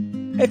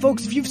Hey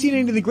folks, if you've seen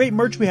any of the great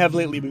merch we have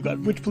lately, we've got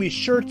Witch Police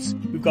shirts,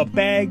 we've got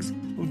bags,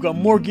 we've got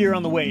more gear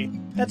on the way.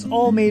 That's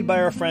all made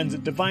by our friends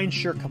at Divine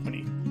Shirt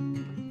Company.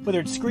 Whether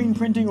it's screen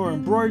printing or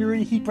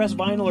embroidery, heat press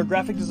vinyl or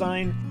graphic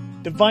design,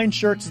 Divine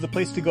Shirts is the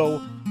place to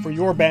go for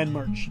your band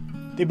merch.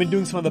 They've been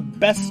doing some of the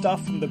best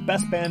stuff from the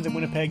best bands in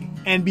Winnipeg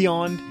and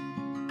beyond.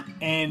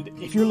 And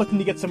if you're looking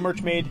to get some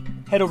merch made,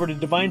 head over to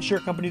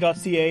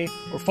divineshirtcompany.ca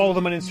or follow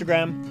them on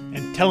Instagram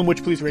and tell them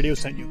Witch Police Radio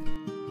sent you.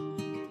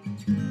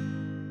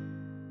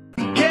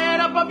 Get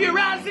up off your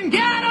ass and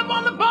get up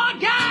on the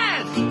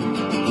podcast!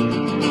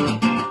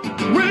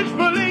 Witch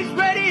Police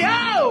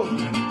Radio!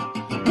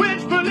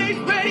 Witch Police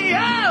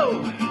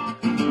Radio!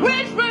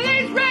 Witch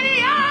Police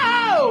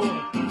Radio!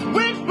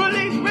 Witch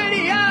Police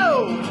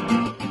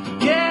Radio!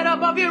 Get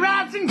up off your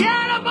ass and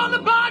get up on the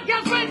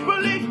podcast! Witch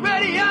Police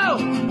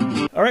Radio!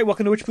 All right,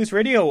 welcome to Witch Police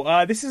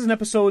Radio. This is an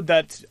episode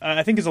that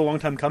I think is a long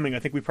time coming. I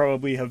think we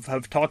probably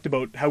have talked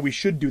about how we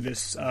should do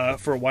this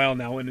for a while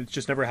now, and it's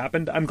just never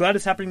happened. I'm glad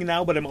it's happening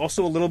now, but I'm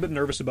also a little bit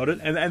nervous about it.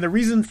 And the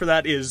reason for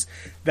that is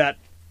that,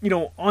 you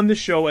know, on this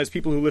show, as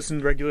people who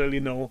listen regularly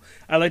know,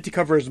 I like to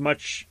cover as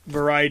much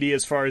variety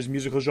as far as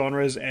musical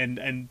genres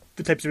and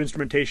the types of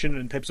instrumentation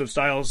and types of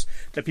styles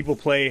that people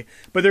play.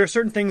 But there are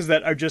certain things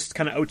that are just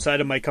kind of outside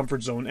of my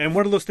comfort zone. And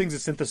one of those things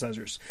is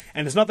synthesizers.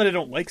 And it's not that I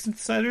don't like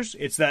synthesizers,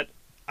 it's that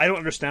I don't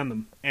understand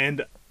them,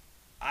 and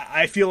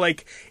I feel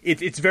like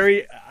it's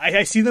very...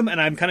 I see them,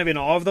 and I'm kind of in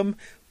awe of them,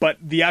 but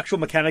the actual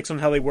mechanics on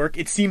how they work,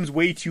 it seems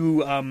way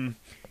too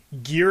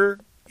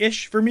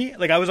gear-ish for me.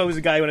 Like, I was always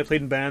a guy when I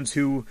played in bands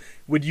who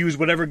would use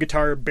whatever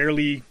guitar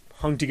barely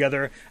hung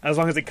together, as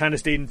long as it kind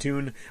of stayed in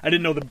tune. I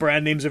didn't know the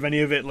brand names of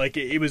any of it. Like,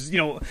 it was, you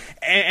know...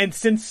 And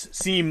since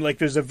seem like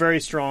there's a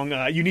very strong...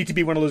 you need to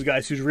be one of those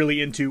guys who's really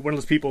into... One of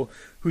those people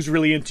who's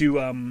really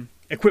into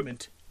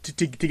equipment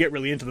to get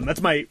really into them.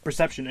 That's my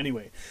perception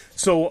anyway.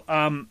 So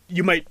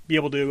you might be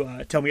able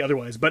to tell me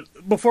otherwise. But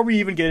before we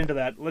even get into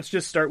that, let's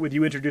just start with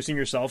you introducing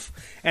yourself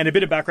and a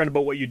bit of background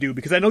about what you do.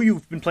 Because I know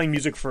you've been playing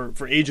music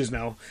for ages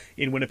now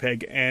in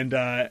Winnipeg, and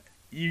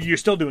you're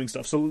still doing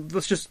stuff. So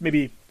let's just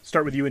maybe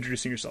start with you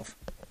introducing yourself.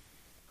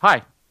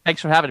 Hi.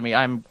 Thanks for having me.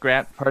 I'm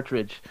Grant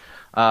Partridge.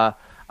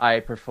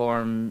 I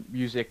perform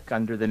music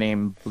under the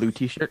name Blue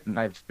T-Shirt, and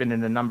I've been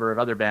in a number of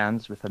other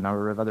bands with a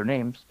number of other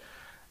names.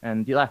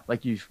 And yeah,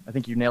 like I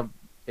think you nailed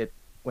it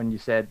when you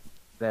said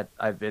that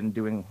I've been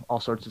doing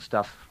all sorts of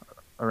stuff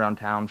around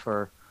town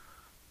for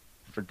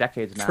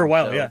decades now. For a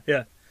while, so,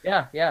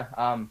 yeah.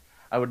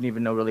 I wouldn't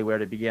even know really where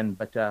to begin,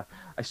 but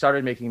I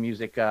started making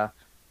music on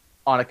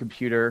a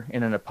computer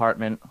in an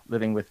apartment,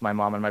 living with my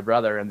mom and my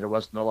brother, and there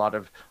wasn't a lot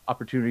of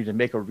opportunity to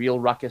make a real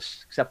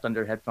ruckus except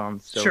under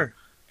headphones. So, sure.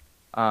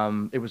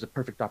 It was a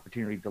perfect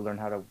opportunity to learn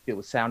how to deal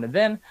with sound, and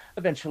then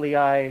eventually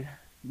I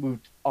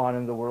moved on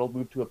in the world,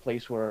 moved to a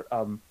place where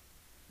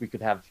we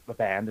could have a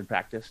band and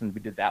practice, and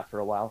we did that for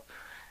a while.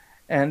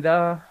 And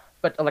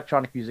but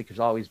electronic music has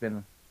always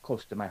been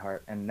close to my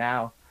heart. And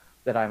now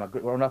that I'm a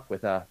grown up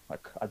with a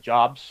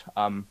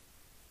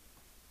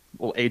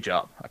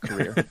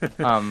career,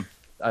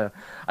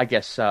 I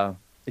guess I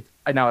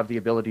now have the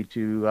ability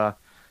to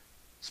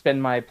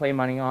spend my play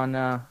money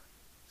on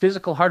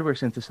physical hardware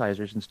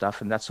synthesizers and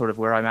stuff, and that's sort of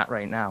where I'm at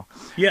right now.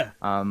 Yeah.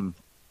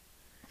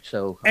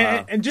 So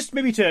and just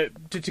maybe to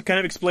kind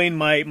of explain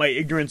my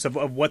ignorance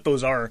of what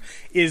those are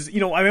is, you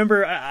know, I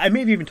remember, I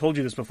may have even told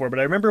you this before, but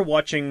I remember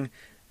watching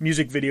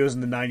music videos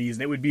in the 90s,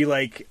 and it would be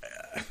like,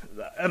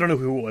 I don't know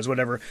who it was,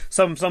 whatever,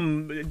 some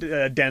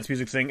dance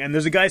music thing, and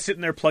there's a guy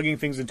sitting there plugging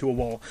things into a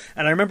wall,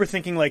 and I remember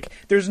thinking, like,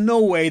 there's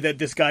no way that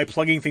this guy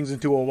plugging things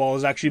into a wall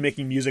is actually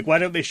making music. Why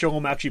don't they show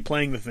him actually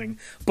playing the thing?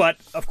 But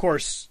of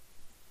course,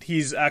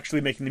 he's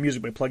actually making the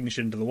music by plugging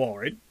shit into the wall,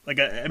 right? Like,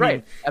 I right,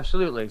 mean,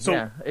 absolutely. So,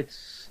 yeah,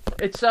 it's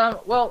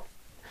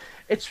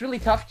really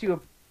tough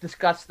to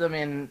discuss them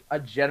in a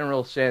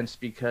general sense,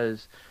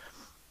 because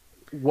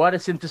what a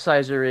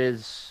synthesizer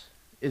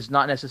is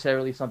not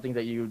necessarily something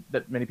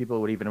that many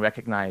people would even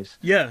recognize.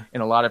 Yeah.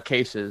 In a lot of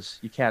cases,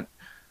 you can't.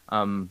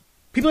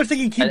 People are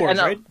thinking keyboards,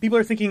 right? People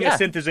are thinking yeah. a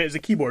synth is a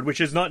keyboard,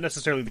 which is not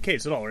necessarily the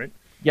case at all, right?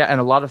 Yeah,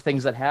 and a lot of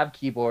things that have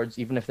keyboards,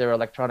 even if they're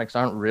electronics,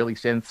 aren't really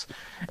synths.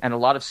 And a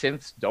lot of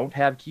synths don't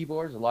have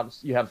keyboards.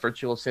 You have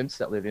virtual synths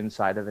that live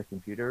inside of a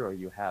computer, or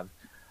you have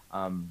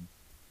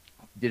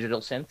digital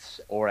synths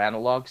or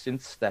analog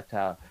synths that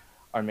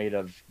are made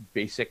of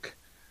basic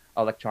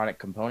electronic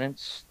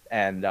components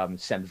and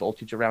send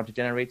voltage around to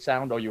generate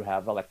sound, or you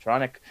have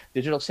electronic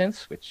digital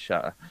synths, which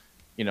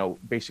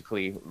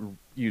basically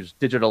use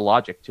digital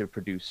logic to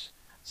produce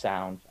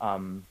sound,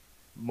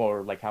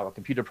 more like how a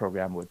computer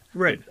program would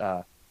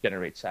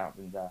generate sound.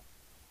 And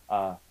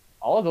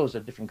all of those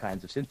are different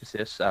kinds of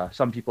synthesis.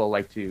 Some people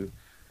like to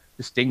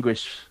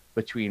distinguish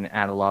between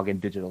analog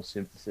and digital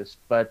synthesis,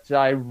 but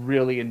I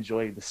really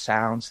enjoy the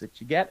sounds that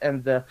you get,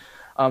 and the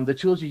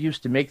tools you use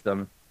to make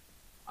them.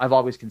 I've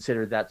always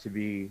considered that to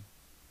be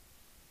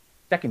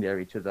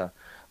secondary to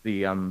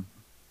the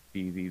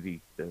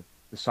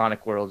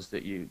sonic worlds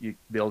that you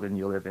build and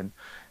you live in.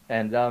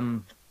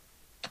 And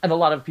and a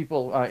lot of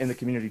people in the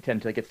community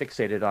tend to get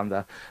fixated on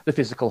the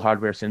physical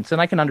hardware synths,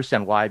 and I can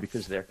understand why,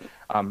 because they're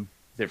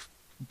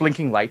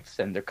blinking lights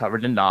and they're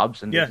covered in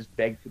knobs and they just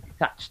beg to be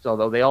touched.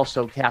 Although they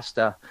also cast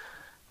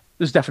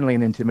there's definitely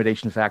an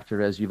intimidation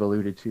factor, as you've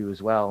alluded to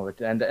as well,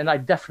 and I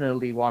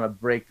definitely want to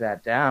break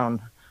that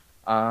down.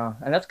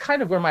 And that's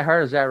kind of where my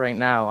heart is at right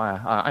now.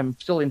 I'm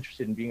still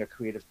interested in being a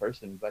creative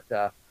person,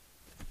 but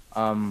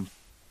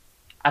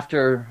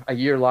after a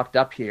year locked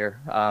up here,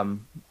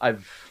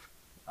 I've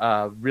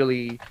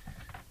really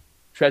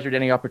treasured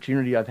any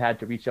opportunity I've had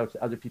to reach out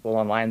to other people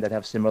online that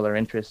have similar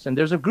interests. And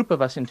there's a group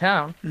of us in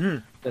town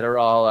that are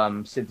all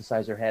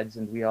synthesizer heads,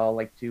 and we all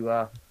like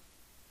to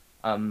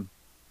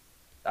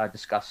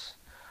discuss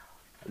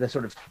the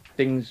sort of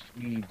things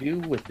we do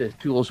with the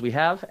tools we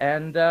have.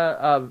 And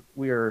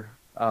we're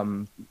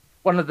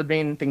one of the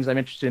main things I'm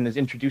interested in is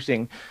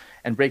introducing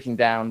and breaking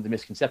down the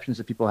misconceptions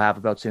that people have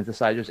about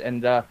synthesizers,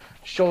 and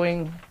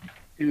showing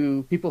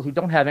to people who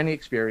don't have any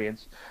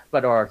experience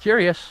but are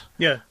curious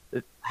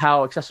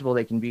how accessible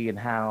they can be and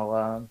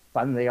how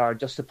fun they are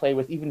just to play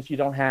with, even if you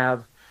don't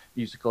have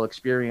musical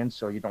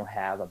experience or you don't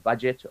have a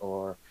budget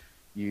or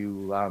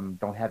you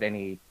don't have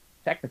any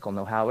technical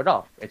know-how at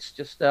all. It's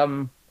just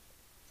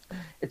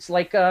it's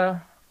like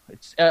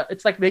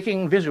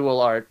making visual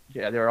art.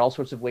 Yeah, there are all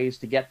sorts of ways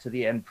to get to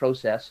the end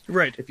process.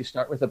 Right. If you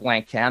start with a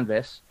blank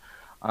canvas,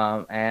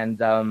 and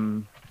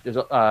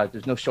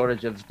there's no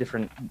shortage of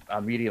different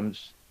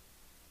mediums.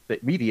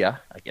 That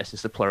media, I guess,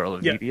 is the plural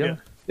of medium,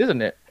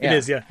 isn't it? Yeah. It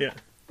is. Yeah.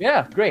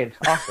 Yeah. Great.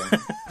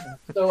 Awesome.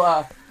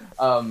 So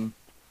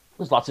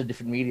there's lots of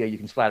different media you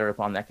can splatter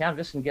upon that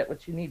canvas and get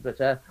what you need. But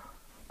so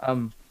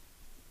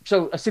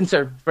synths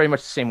are very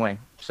much the same way.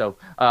 So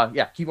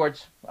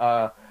keyboards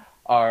are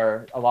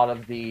a lot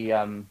of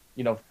the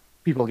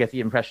people get the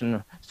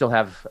impression still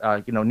have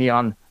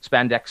neon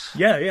spandex.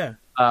 Yeah.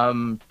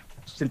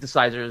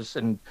 Synthesizers,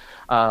 and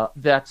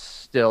that's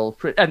still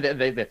and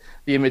the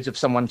image of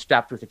someone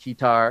strapped with a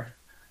guitar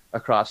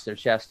across their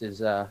chest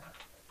is a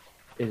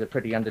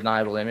pretty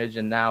undeniable image.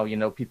 And now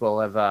people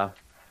have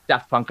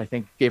Daft Punk, I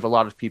think, gave a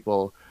lot of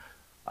people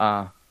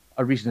a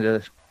reason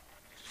to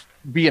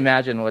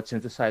reimagine what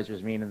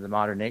synthesizers mean in the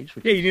modern age.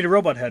 You need a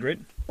robot head, right?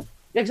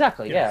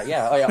 Exactly.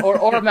 Yeah.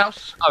 Or a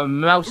mouse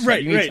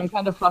right, head. You need some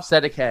kind of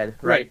prosthetic head.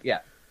 Right.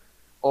 Yeah.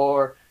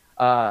 Or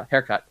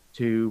haircut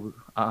to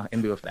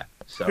in lieu of that.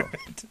 So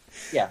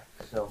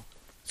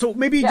So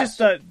maybe just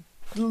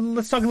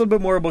let's talk a little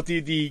bit more about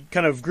the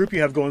kind of group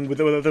you have going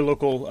with other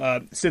local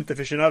synth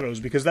aficionados,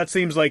 because that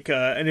seems like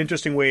an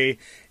interesting way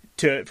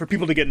for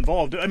people to get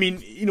involved. I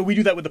mean, we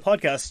do that with the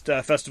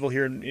podcast festival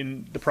here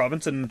in the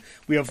province, and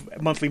we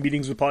have monthly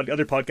meetings with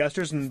other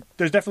podcasters, and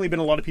there's definitely been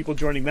a lot of people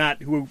joining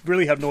that who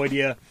really have no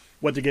idea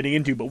what they're getting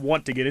into, but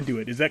want to get into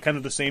it. Is that kind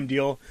of the same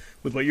deal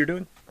with what you're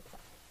doing?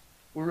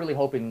 We're really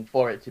hoping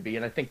for it to be,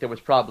 and I think there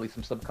was probably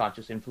some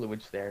subconscious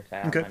influence there,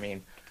 Sam. Okay. I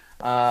mean,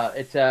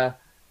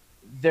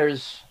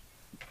 there's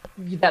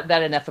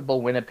that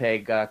ineffable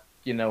Winnipeg,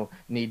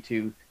 need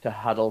to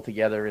huddle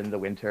together in the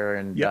winter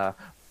and rely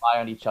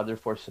on each other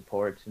for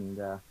support, and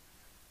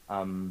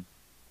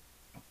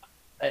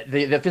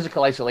the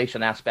physical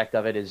isolation aspect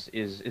of it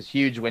is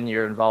huge when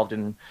you're involved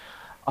in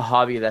a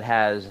hobby that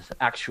has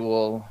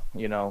actual,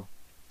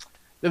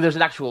 there's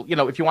an actual,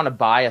 if you want to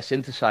buy a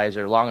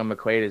synthesizer, Long and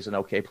McQuaid is an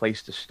okay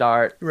place to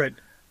start. Right.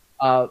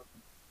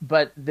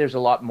 But there's a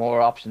lot more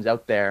options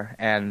out there,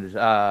 and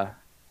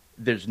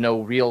there's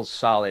no real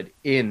solid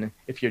in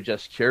if you're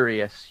just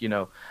curious.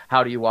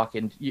 How do you walk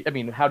in? I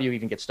mean, how do you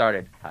even get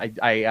started?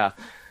 I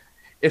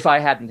if I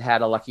hadn't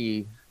had a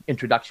lucky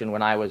introduction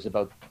when I was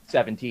about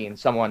 17,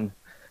 someone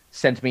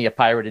sent me a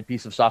pirated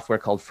piece of software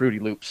called Fruity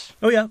Loops.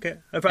 Oh yeah, okay.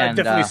 I've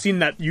definitely seen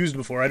that used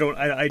before.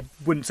 I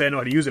wouldn't say I know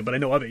how to use it, but I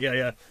know of it.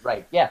 Yeah.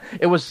 Right. Yeah.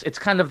 It's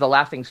kind of the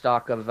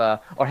laughingstock of,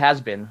 or has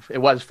been. It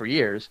was for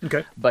years.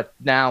 Okay. But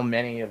now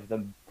many of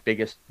the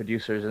biggest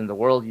producers in the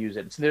world use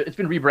it. It's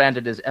been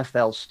rebranded as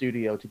FL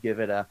Studio to give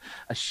it a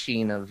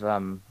sheen of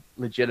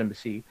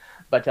legitimacy.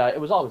 But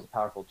it was always a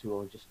powerful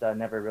tool. It just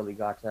never really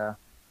got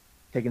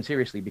taken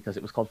seriously because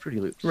it was called Fruity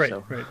Loops. Right,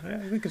 so, right.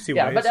 I can see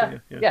why. But,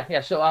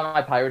 So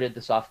I pirated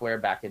the software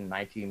back in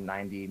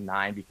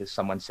 1999 because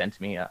someone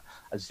sent me a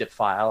zip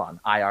file on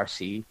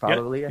IRC,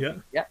 probably.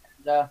 And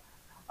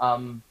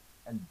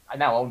I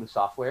now own the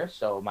software,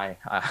 so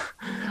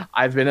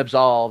I've been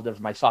absolved of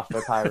my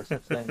software piracy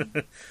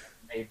thing.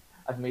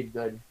 I've made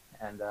good,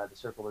 and the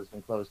circle has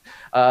been closed.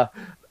 But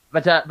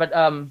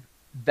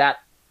that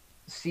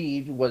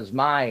seed was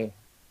my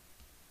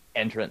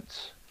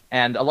entrance,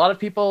 and a lot of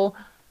people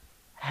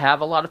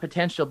have a lot of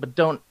potential, but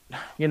don't,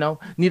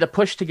 need a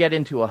push to get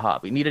into a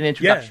hobby, need an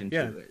introduction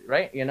to it,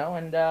 right?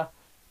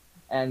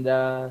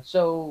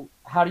 So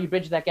how do you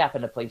bridge that gap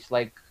in a place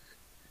like,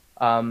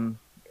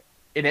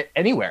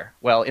 anywhere?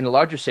 Well, in a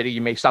larger city, you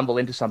may stumble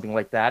into something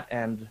like that,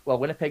 and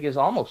Winnipeg is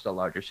almost a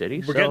larger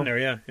city. We're getting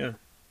there,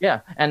 yeah,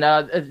 and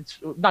it's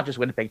not just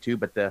Winnipeg too,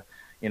 but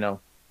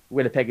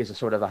Winnipeg is a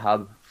sort of a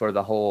hub for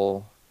the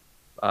whole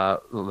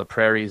the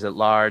prairies at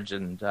large,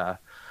 and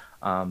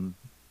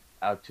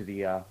out to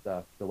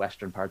the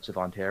western parts of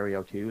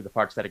Ontario too, the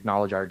parts that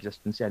acknowledge our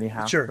existence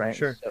anyhow. Sure, right?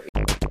 sure. So,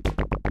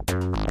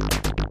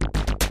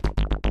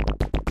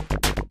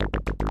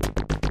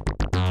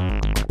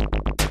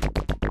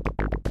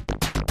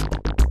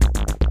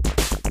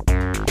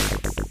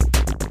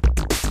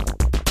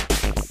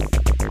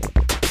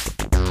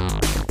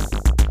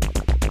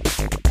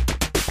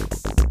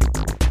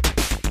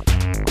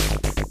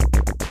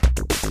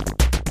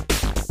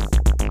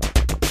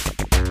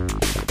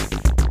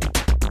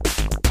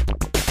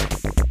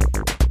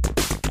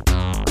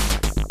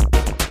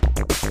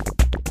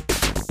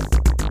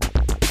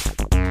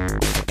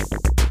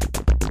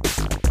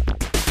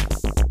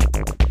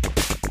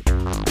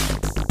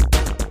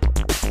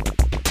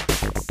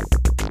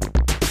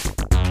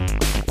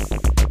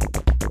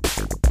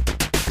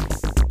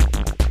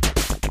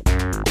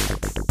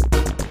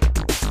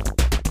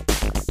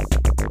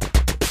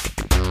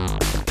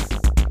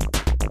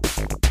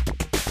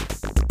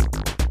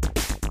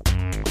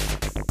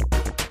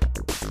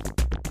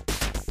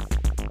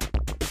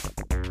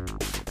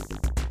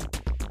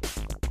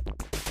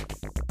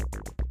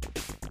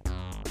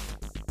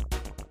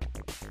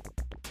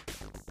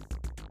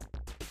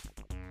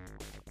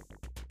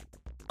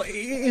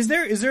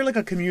 Is there like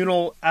a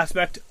communal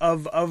aspect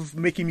of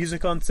making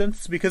music on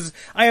synths? Because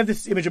I have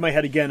this image in my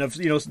head again of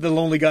the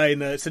lonely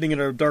guy sitting in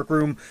a dark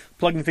room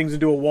plugging things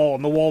into a wall,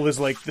 and the wall is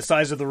like the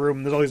size of the room.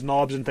 And there's all these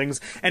knobs and things,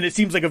 and it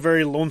seems like a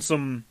very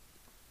lonesome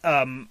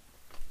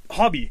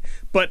hobby.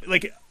 But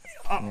like,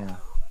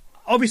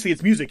 obviously,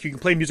 it's music. You can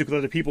play music with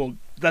other people.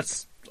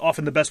 That's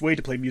often the best way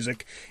to play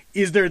music.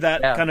 Is there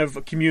that kind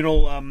of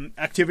communal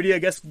activity, I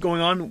guess,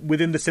 going on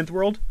within the synth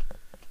world?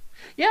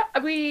 Yeah,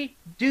 we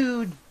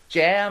do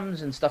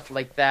jams and stuff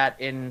like that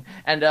and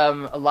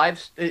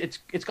live.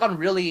 It's gone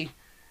really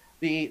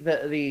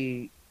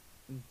the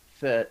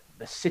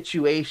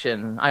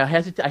situation. I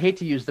hate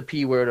to use the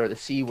P word or the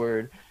C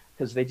word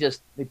because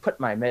they put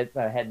my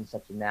head in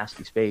such a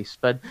nasty space.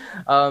 But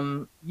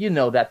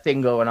that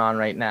thing going on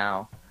right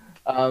now.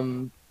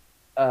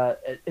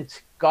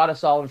 It's got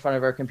us all in front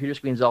of our computer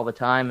screens all the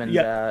time, and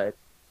it's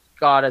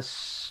got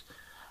us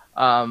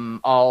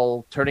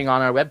all turning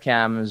on our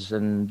webcams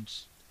and.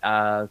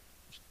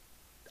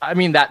 I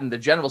mean that in the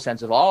general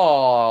sense of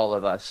all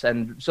of us.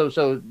 And so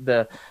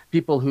the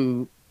people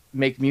who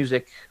make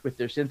music with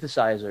their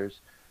synthesizers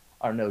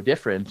are no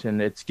different.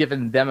 And it's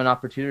given them an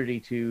opportunity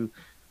to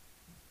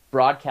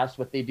broadcast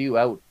what they do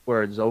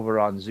outwards over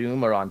on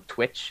Zoom or on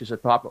Twitch is the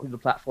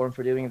platform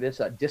for doing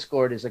this.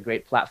 Discord is a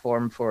great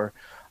platform for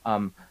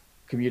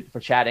for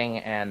chatting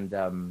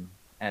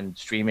and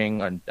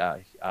streaming and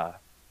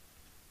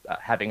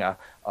having a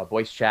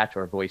voice chat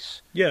or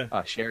voice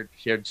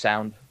shared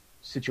sound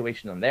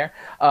situation on there.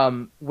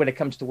 When it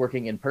comes to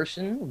working in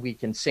person, we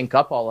can sync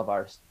up all of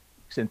our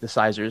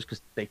synthesizers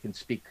because they can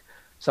speak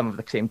some of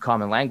the same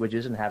common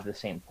languages and have the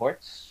same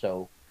ports.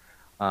 So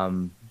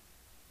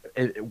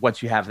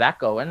once you have that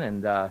going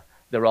and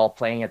they're all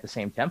playing at the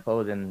same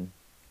tempo, then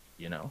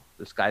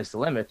the sky's the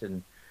limit.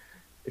 And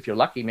if you're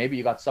lucky, maybe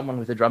you got someone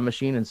with a drum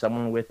machine and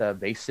someone with a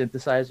bass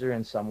synthesizer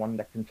and someone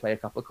that can play a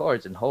couple of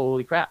chords, and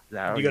holy crap,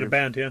 now you got a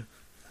band.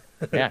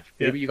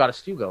 Maybe you got a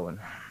stew going.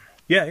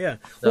 Yeah.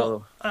 So,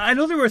 well, I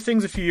know there were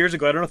things a few years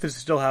ago, I don't know if this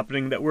is still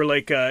happening, that were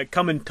like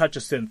come and touch a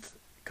synth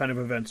kind of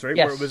events, right?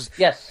 Yes, Where it was,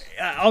 yes.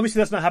 Obviously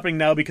that's not happening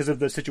now because of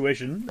the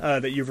situation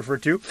that you've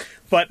referred to.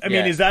 But, I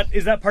mean, is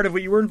that part of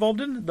what you were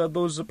involved in,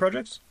 those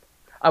projects?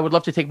 I would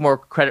love to take more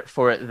credit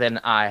for it than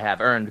I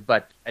have earned,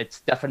 but it's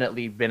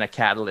definitely been a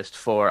catalyst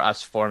for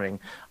us forming.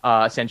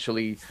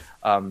 Essentially,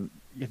 have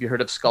you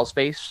heard of Skull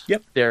Space?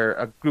 Yep. They're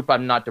a group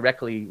I'm not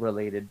directly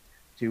related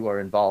to or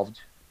involved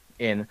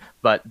in,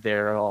 but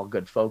they're all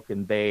good folk,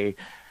 and they,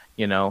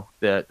 the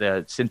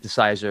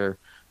synthesizer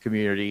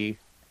community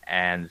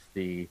and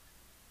the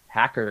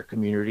hacker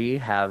community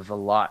have a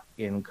lot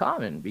in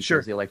common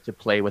because they like to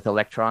play with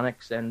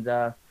electronics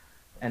and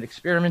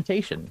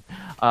experimentation.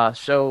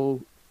 So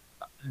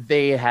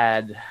they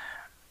had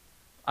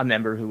a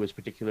member who was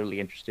particularly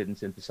interested in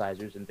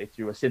synthesizers, and they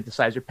threw a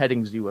synthesizer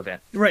petting zoo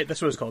event. Right,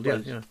 that's what it's called.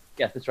 Yeah.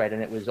 Yes, that's right,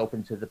 and it was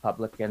open to the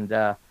public, and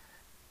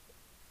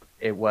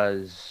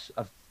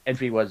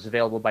entry was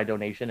available by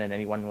donation, and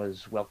anyone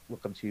was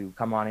welcome to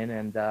come on in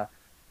and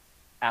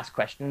ask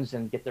questions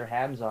and get their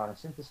hands on a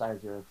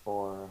synthesizer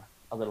for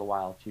a little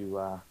while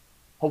to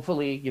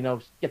hopefully,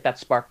 get that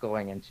spark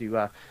going and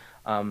to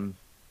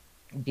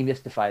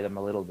demystify them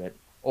a little bit.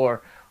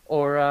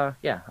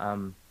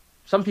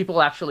 Some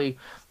people actually,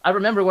 I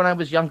remember when I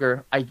was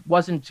younger, I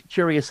wasn't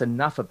curious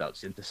enough about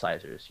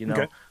synthesizers,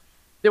 Okay.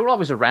 They were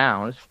always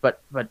around,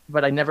 but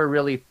I never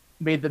really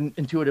made the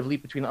intuitive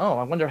leap between,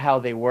 I wonder how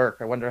they work.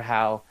 I wonder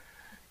how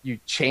you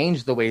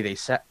change the way they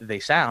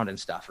sound and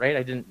stuff, right?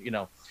 I didn't,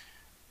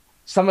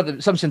 some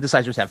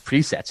synthesizers have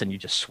presets and you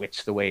just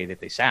switch the way that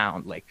they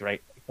sound,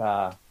 right?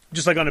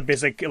 Just like on a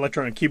basic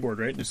electronic keyboard,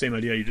 right? The same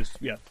idea,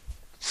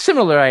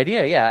 Similar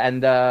idea, yeah.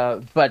 And,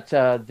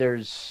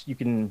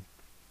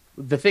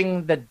 the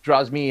thing that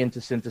draws me into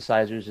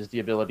synthesizers is the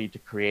ability to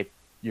create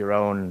your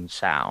own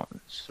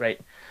sounds,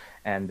 right?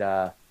 And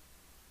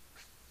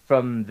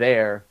from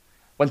there,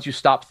 once you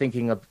stop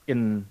thinking of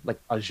in like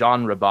a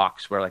genre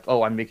box where like,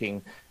 oh, I'm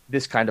making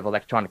this kind of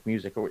electronic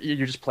music, or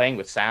you're just playing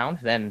with sound,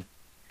 then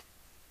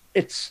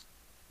it's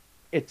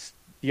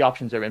the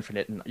options are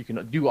infinite, and you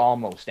can do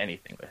almost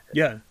anything with it.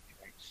 Yeah.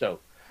 So,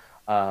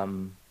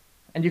 and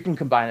you can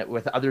combine it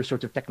with other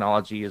sorts of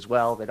technology as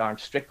well that aren't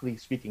strictly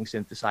speaking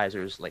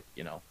synthesizers, like,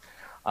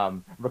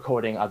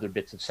 recording other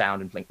bits of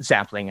sound and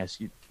sampling,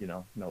 as you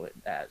know it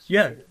as.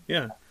 Yeah,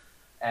 yeah.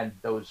 And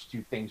those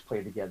two things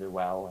play together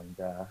well,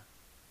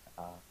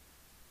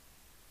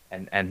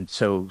 and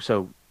so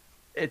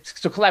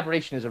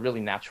collaboration is a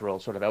really natural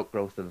sort of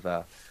outgrowth of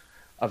the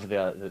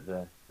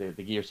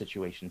gear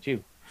situation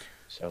too.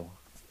 So,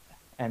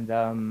 and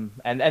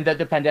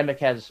the pandemic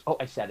has. Oh,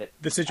 I said it.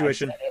 The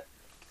situation.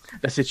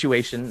 The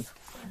situation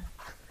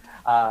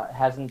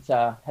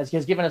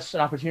has given us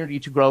an opportunity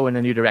to grow in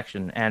a new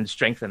direction and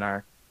strengthen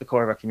the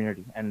core of our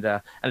community, and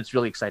it's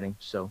really exciting.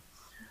 So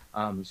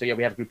yeah,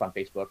 we have a group on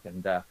Facebook,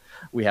 and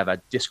we have a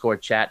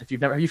Discord chat.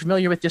 Are you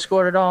familiar with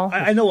Discord at all?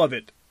 I know of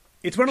it.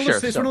 It's one of those.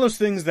 Sure, it's one of those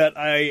things that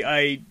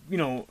I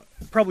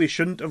probably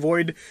shouldn't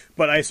avoid,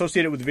 but I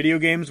associate it with video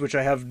games, which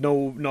I have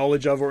no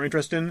knowledge of or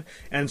interest in,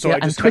 and so I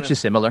just. And Twitch is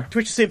similar.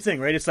 Twitch is the same thing,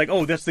 right? It's like,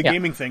 oh, that's the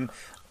gaming thing.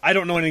 I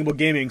don't know anything about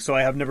gaming, so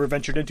I have never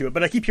ventured into it.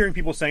 But I keep hearing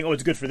people saying, "Oh,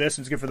 it's good for this,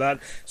 it's good for that."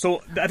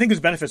 So I think there's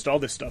benefits to all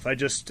this stuff. I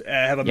just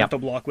have a mental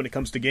block when it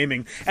comes to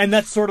gaming, and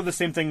that's sort of the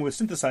same thing with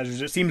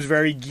synthesizers. It seems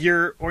very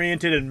gear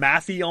oriented and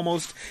mathy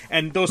almost,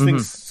 and those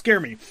things scare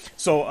me.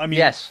 So I mean,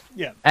 yes,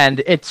 yeah,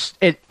 and it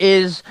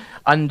is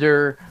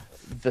under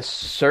the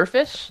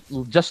surface,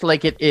 just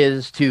like it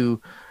is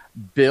to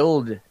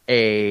build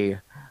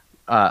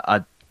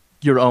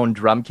your own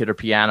drum kit or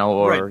piano,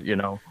 or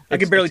right. I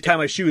can barely tie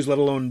my shoes, let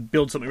alone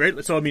build something,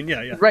 right? So I mean,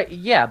 yeah. Right,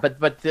 yeah,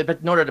 but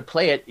in order to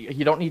play it,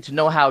 you don't need to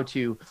know how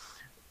to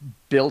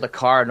build a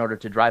car in order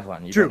to drive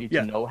one. You don't need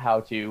to know how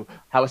a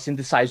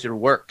synthesizer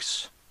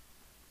works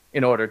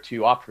in order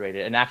to operate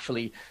it. And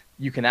actually,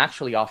 you can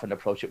often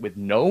approach it with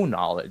no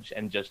knowledge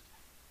and just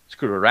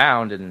screw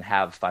around and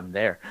have fun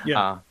there.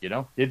 Yeah.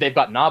 They've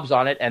got knobs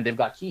on it and they've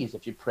got keys.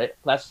 If you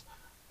press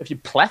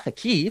a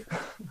key,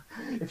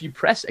 if you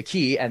press a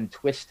key and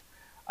twist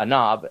a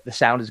knob, the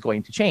sound is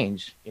going to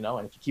change, and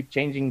if you keep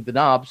changing the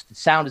knobs, the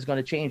sound is going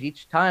to change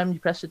each time you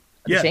press it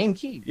the same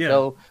key.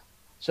 Yeah.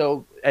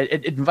 So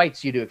it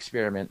invites you to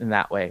experiment in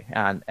that way,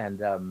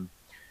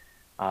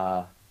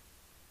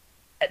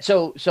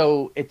 so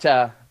it's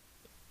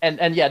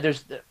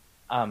there's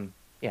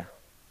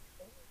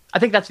I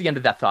think that's the end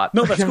of that thought.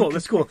 No, that's cool.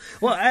 That's cool.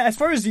 Well, as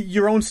far as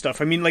your own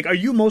stuff, I mean, like, are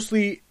you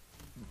mostly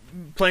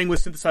playing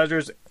with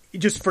synthesizers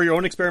just for your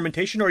own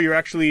experimentation, or you're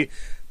actually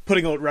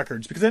putting out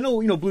records? Because I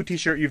know, Blue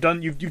T-shirt, you've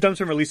done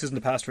some releases in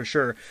the past for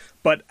sure,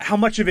 but how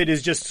much of it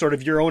is just sort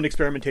of your own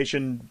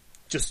experimentation,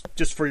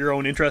 just for your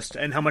own interest,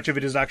 and how much of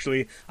it is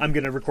actually, I'm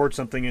going to record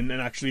something and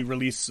actually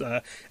release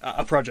a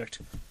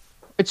project?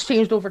 It's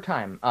changed over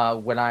time.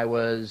 When I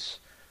was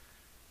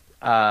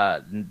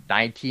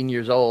 19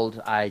 years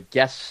old, I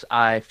guess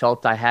I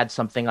felt I had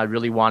something I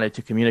really wanted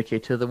to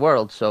communicate to the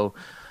world, so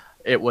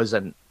it was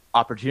an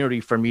opportunity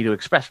for me to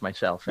express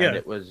myself, and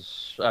it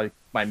was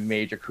my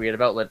major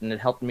creative outlet, and it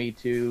helped me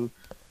to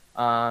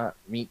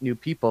meet new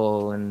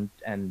people, and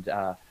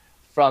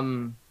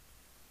from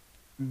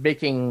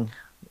making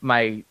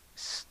my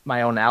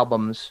own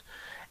albums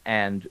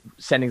and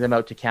sending them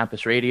out to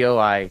campus radio,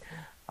 I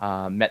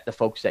met the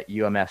folks at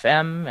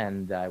UMFM,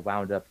 and I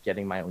wound up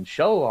getting my own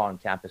show on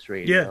campus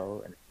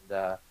radio,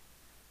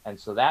 and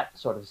so that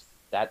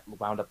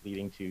wound up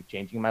leading to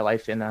changing my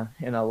life in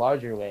a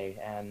larger way,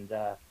 and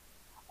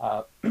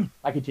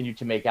I continued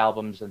to make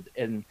albums,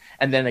 and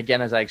then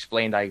again, as I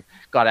explained, I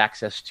got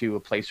access to a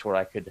place where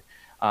I could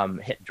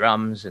hit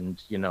drums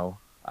and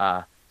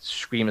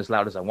scream as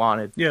loud as I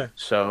wanted. Yeah.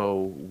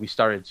 So we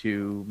started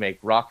to make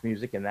rock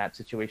music in that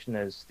situation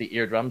as the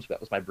Eardrums. That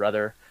was my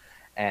brother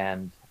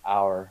and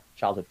our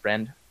childhood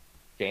friend,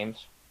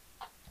 James,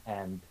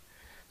 and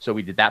so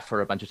we did that for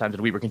a bunch of times,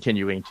 and we were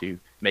continuing to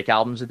make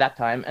albums at that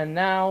time, and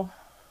now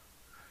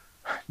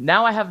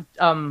I have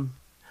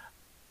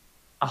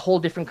a whole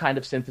different kind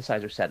of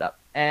synthesizer setup,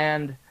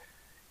 and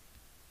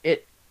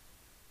it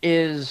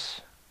is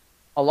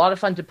a lot of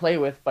fun to play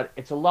with, but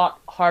it's a lot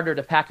harder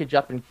to package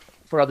up and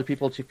for other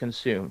people to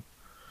consume.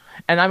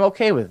 And I'm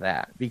okay with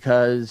that,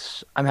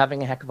 because I'm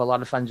having a heck of a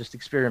lot of fun just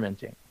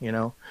experimenting,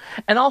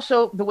 And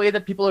also the way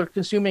that people are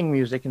consuming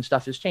music and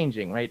stuff is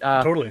changing, right?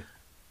 Totally.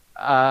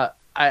 I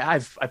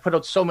put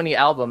out so many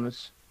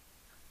albums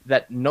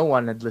that no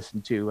one had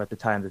listened to at the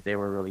time that they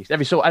were released.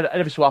 Every so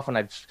often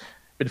I've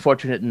been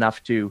fortunate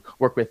enough to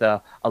work with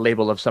a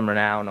label of some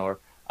renown, or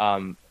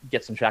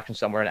get some traction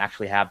somewhere and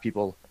actually have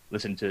people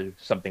listen to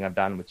something I've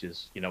done, which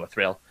is, a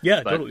thrill.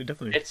 Yeah, totally,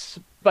 definitely. It's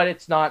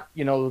not,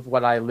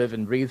 what I live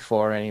and breathe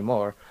for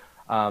anymore.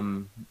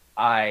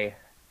 I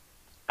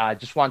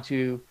just want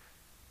to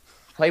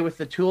play with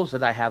the tools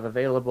that I have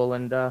available,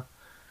 and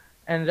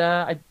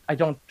I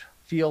don't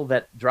feel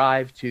that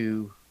drive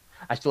to.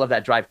 I still have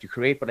that drive to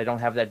create, but I don't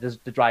have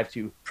the drive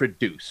to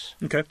produce.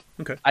 Okay.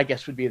 I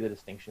guess would be the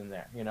distinction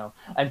there,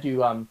 and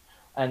to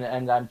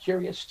and I'm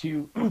curious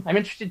to I'm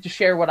interested to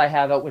share what I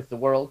have out with the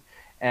world,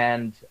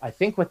 and I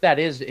think what that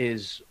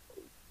is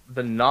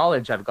the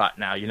knowledge I've got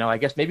now. I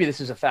guess maybe this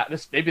is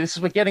maybe this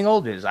is what getting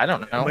old is. I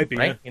don't know. It might be,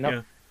 right?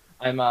 yeah.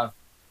 I'm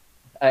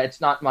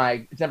it's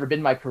never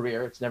been my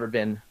career. It's never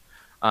been.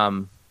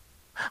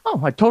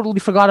 I totally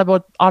forgot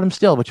about Autumn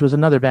Still, which was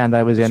another band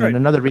I was in, and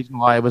another reason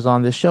why I was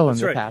on this show in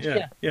the past.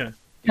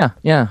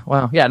 Yeah.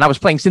 Well, yeah, and I was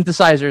playing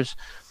synthesizers.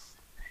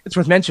 It's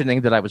worth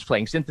mentioning that I was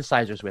playing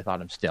synthesizers with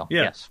Autumn Still.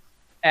 Yeah. Yes,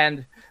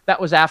 and that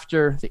was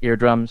after the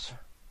Eardrums,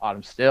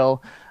 Autumn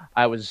Still.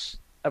 That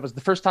was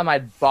the first time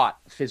I'd bought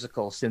a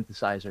physical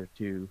synthesizer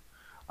to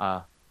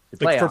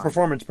play for on.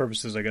 performance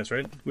purposes, I guess,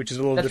 right? Which is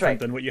a little That's different right.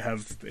 than what you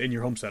have in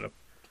your home setup.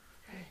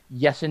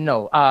 Yes and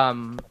no.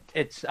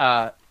 It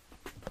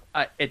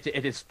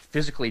is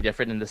physically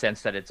different in the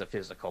sense that it's a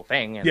physical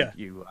thing, and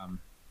you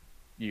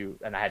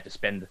and I had to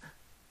spend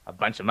a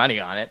bunch of money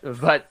on it.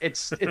 But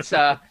it's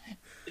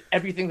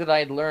everything that I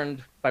had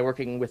learned by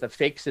working with a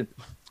fake synth.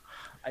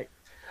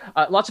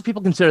 Lots of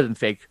people consider them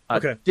fake.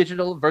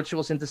 Digital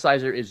virtual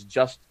synthesizer is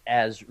just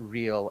as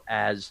real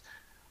as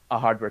a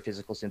hardware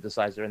physical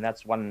synthesizer, and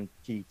that's one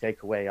key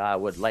takeaway I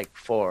would like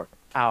for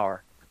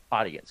our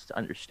audience to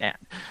understand.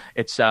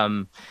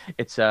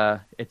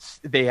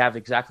 They have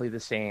exactly the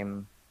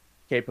same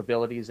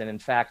capabilities, and in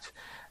fact,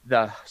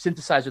 the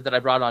synthesizer that I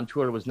brought on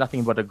tour was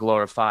nothing but a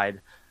glorified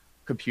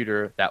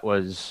computer that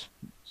was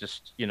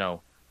just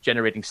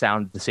generating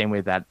sound the same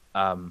way that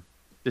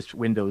this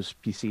Windows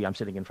PC I'm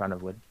sitting in front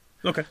of would.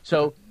 Okay.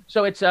 So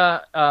it's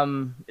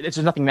there's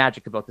nothing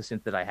magic about the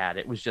synth that I had.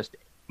 It was just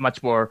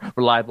much more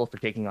reliable for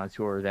taking on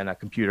tour than a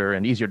computer,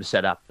 and easier to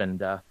set up,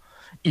 and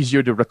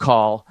easier to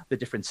recall the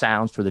different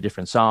sounds for the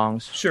different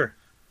songs. Sure.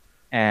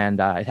 And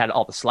it had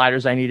all the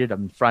sliders I needed up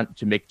in front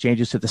to make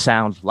changes to the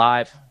sound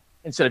live,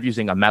 instead of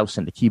using a mouse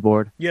and a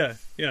keyboard. Yeah.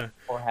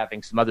 Or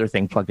having some other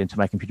thing plugged into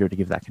my computer to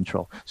give that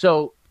control.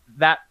 So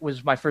that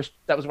was when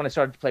I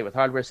started to play with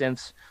hardware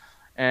synths.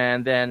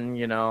 And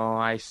then,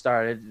 I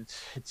started,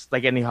 it's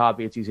like any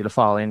hobby, it's easy to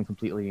fall in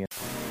completely.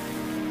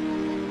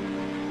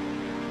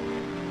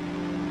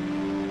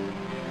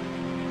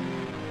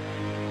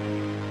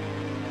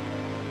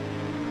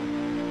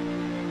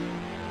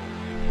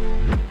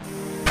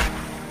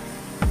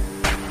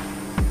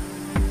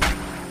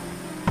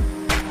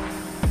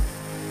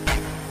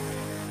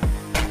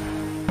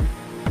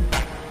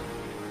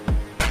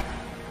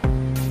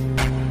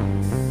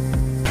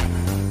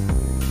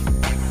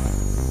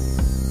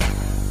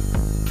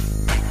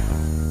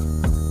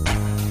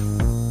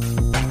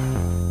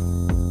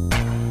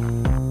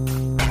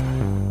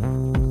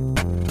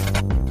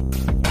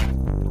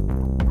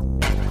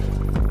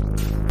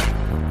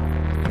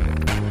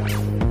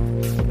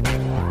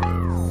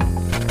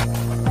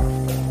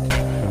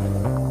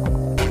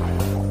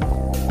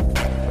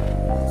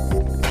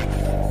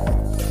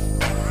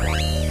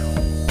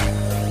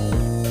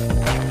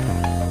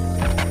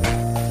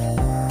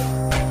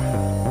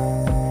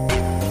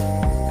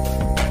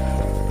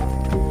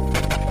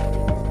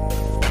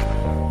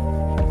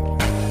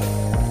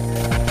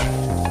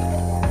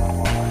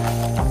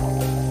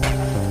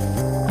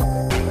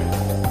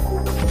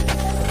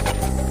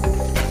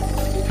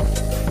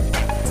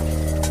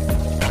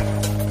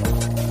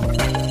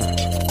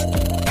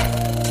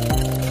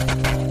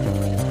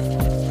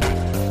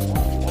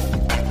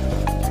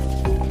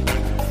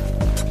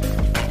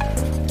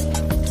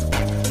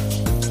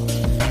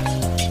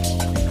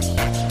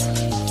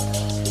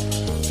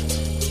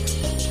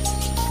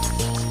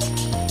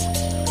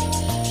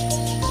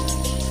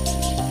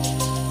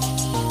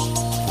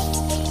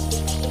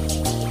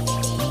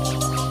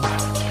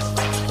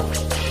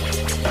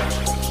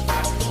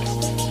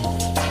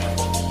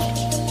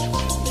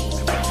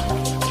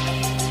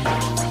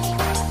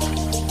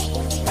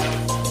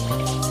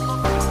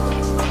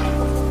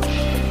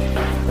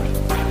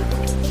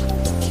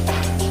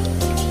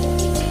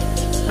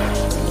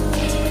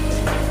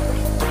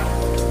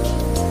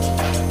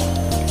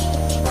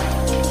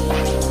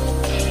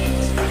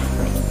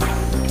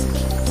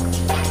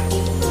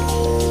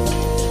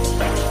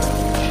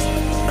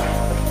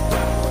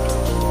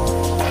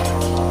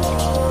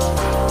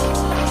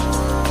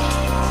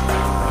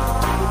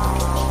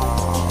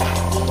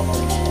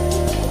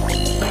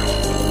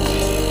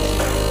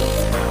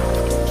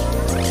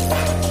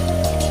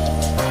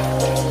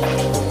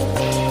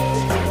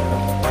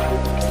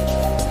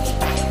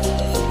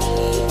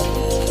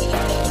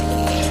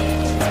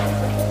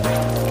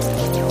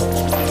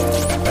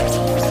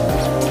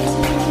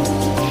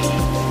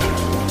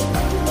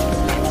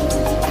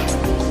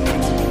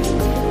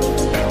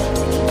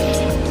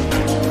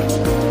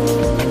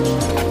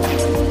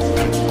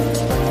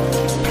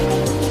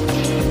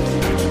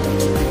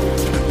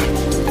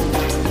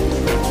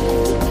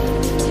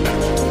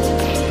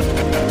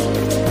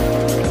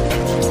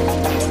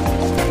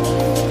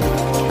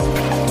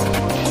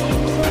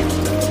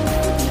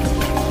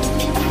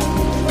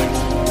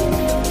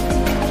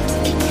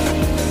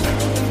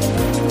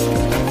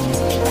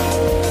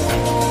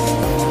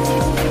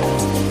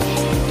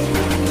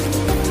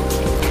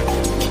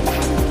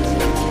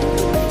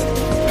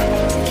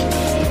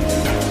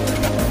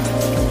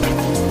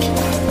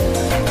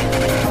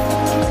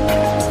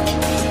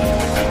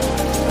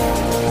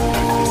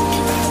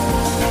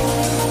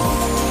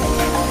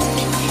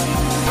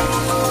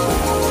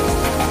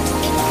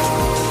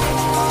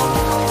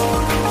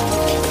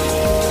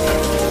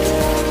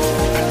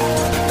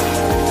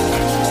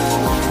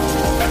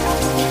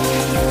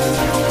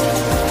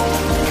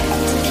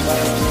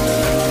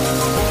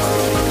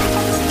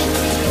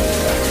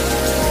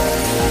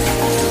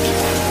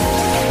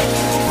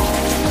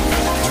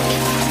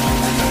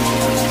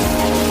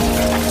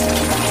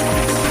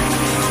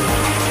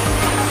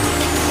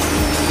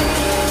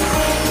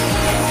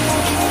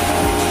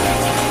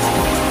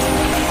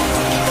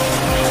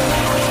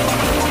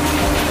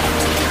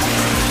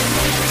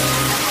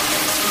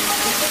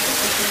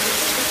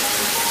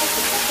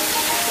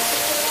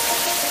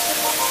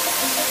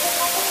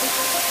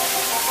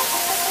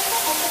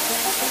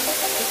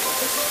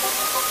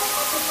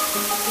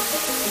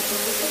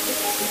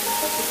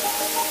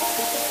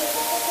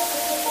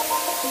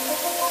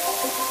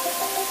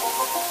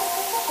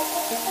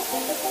 Do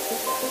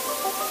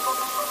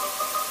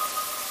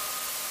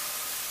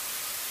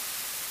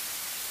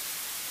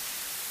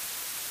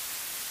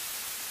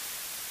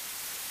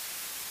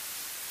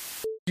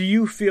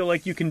you feel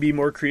like you can be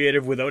more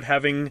creative without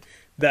having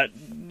that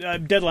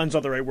deadline's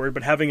not the right word,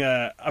 but having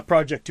a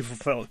project to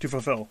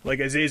fulfill? Like,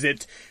 is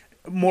it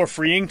more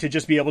freeing to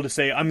just be able to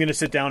say, I'm going to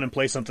sit down and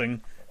play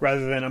something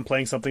rather than I'm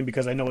playing something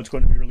because I know it's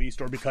going to be released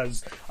or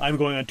because I'm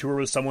going on tour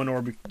with someone,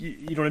 or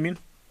you know what I mean?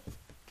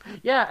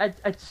 Yeah,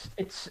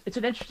 it's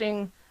an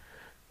interesting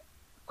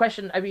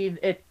question. I mean,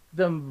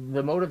 the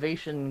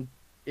motivation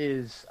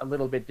is a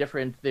little bit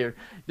different.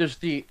 There's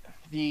the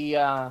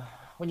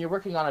when you're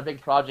working on a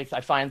big project, I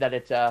find that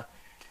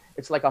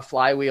it's like a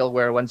flywheel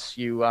where once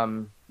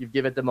you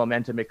give it the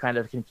momentum, it kind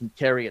of can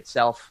carry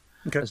itself.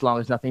 Okay. As long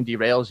as nothing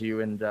derails you.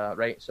 And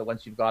right, so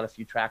once you've got a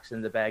few tracks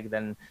in the bag,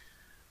 then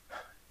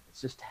it's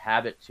just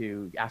habit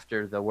to,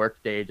 after the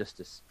work day, just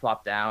to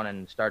plop down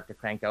and start to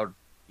crank out,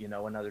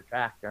 another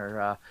track,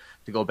 or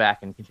to go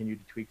back and continue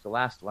to tweak the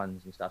last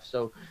ones and stuff.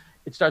 So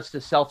it starts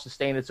to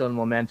self-sustain its own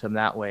momentum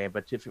that way.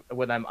 But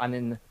when I'm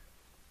unhinged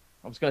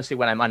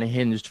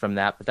from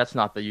that, but that's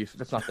not the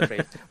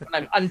phrase. When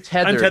I'm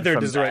untethered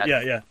from is that,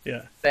 right.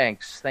 Yeah.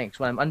 Thanks.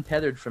 When I'm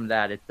untethered from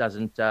that, it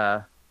doesn't.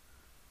 The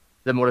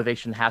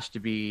motivation has to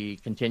be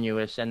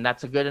continuous, and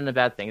that's a good and a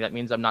bad thing. That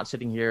means I'm not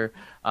sitting here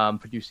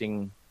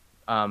producing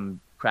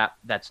crap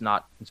that's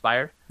not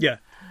inspired. Yeah.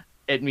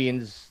 It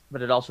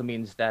also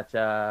means that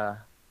I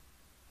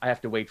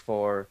have to wait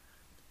for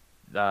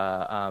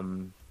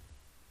the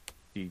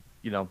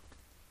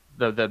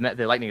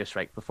lightning to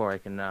strike before I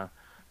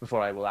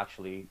will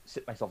actually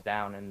sit myself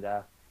down and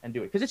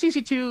do it. Because it's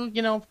easy to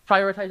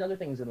prioritize other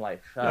things in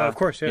life. Of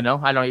course, yeah.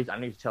 I don't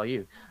need to tell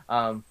you.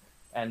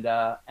 And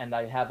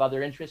I have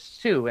other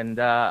interests too, and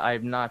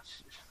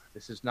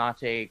this is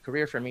not a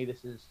career for me.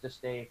 This is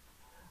just a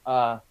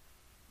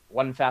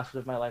one facet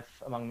of my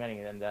life among many,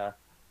 and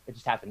it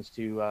just happens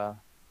to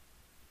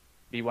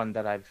be one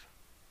that I've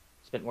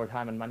spent more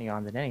time and money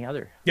on than any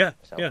other. Yeah,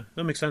 yeah,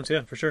 that makes sense.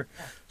 Yeah, for sure.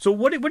 Yeah. So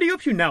what are you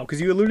up to now?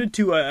 Because you alluded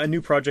to a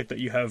new project that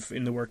you have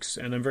in the works,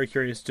 and I'm very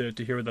curious to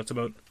hear what that's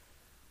about.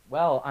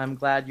 Well, I'm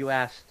glad you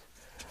asked.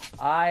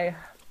 I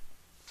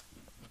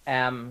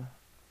am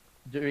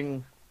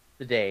during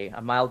the day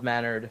a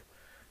mild-mannered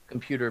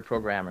computer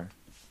programmer,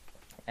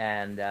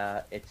 and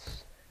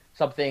it's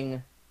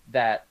something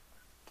that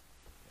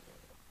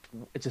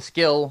it's a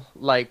skill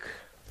like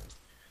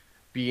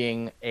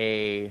being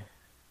having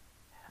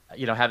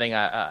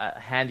a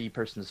handy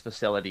person's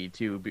facility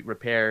to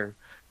repair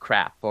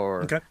crap,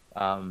 or okay.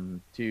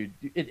 In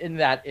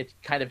that it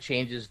kind of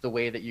changes the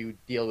way that you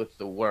deal with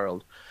the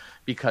world,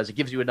 because it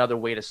gives you another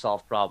way to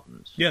solve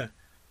problems. Yeah.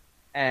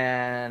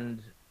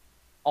 And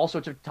all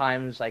sorts of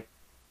times, like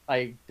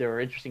there are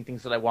interesting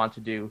things that I want to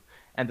do,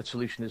 and the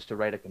solution is to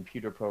write a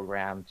computer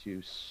program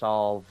to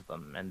solve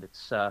them. And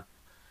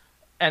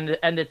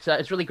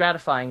it's really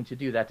gratifying to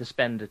do that, to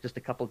spend just a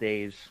couple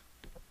days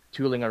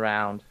tooling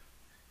around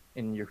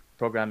in your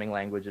programming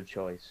language of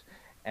choice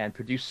and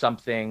produce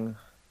something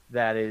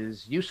that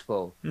is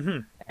useful. Mm-hmm.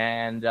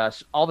 And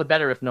all the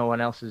better if no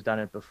one else has done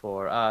it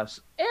before.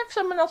 If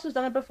someone else has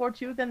done it before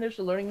too, then there's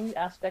a learning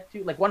aspect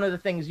too. Like one of the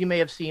things you may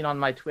have seen on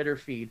my Twitter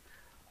feed,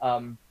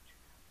 the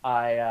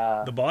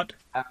bot?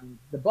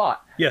 The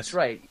bot. Yes. That's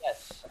right.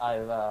 Yes.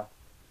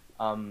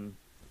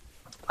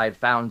 I've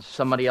found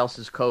somebody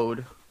else's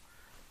code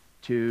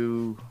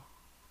to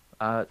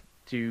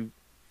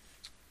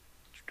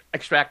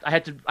extract. I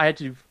had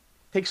to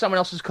take someone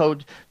else's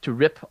code to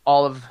rip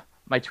all of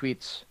my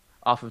tweets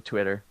off of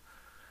Twitter,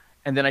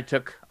 and then I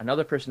took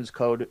another person's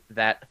code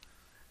that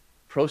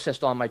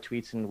processed all my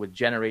tweets and would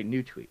generate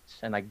new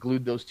tweets, and I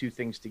glued those two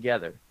things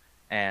together,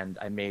 and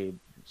I made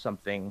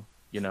something,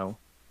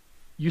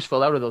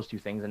 useful out of those two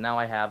things. And now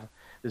I have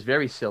this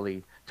very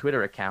silly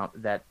Twitter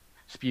account that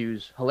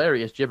spews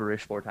hilarious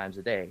gibberish 4 times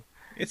a day.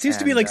 It seems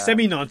to be like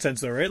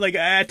semi-nonsense, though, right? Like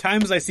at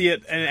times I see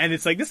it, and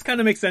it's like, this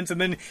kind of makes sense,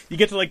 and then you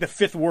get to like the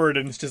 5th word,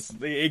 and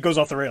it goes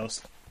off the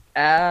rails.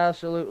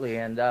 Absolutely,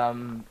 and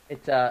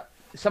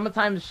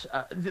sometimes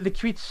the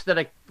tweets that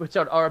I put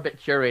out are a bit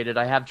curated.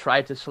 I have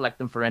tried to select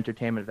them for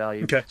entertainment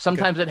value. Okay.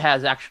 Sometimes it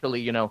has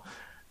actually,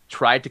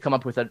 tried to come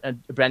up with a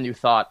brand new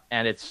thought,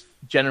 and it's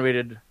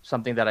generated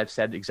something that I've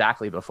said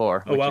exactly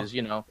before, which is,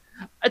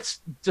 it's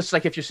just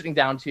like if you're sitting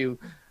down to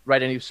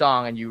write a new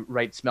song and you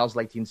write "Smells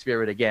Like Teen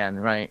Spirit" again,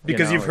 right?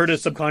 Because you've heard it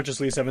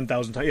subconsciously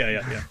 7,000 times.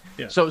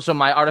 Yeah. So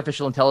my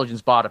artificial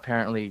intelligence bot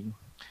apparently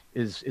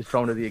is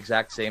prone to the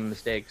exact same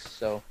mistakes.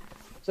 So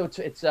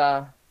it's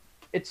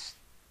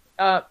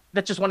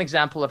that's just one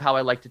example of how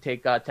I like to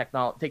take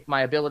take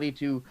my ability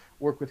to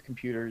work with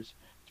computers,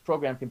 to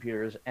program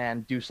computers,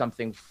 and do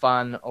something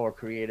fun or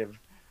creative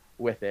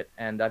with it.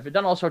 And I've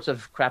done all sorts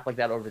of crap like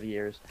that over the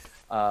years.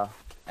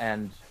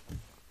 And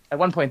at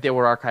one point, they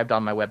were archived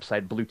on my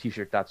website,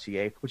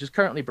 bluetshirt.ca, which is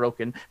currently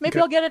broken. Maybe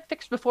I'll get it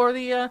fixed before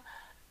this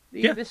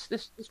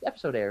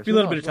episode airs. Be a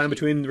little bit of time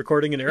between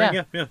recording and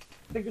airing. Yeah.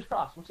 Fingers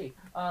crossed. We'll see.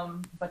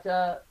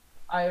 But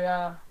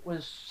I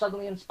was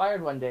suddenly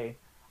inspired one day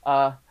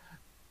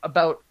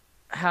about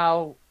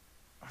how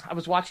I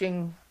was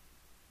watching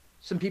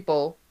some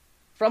people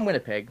from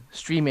Winnipeg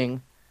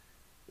streaming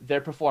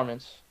their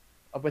performance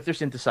with their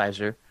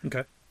synthesizer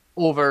Okay.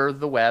 over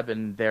the web,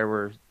 and there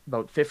were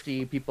about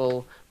 50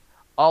 people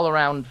all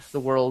around the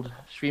world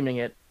streaming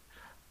it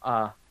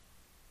to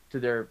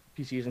their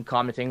PCs and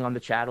commenting on the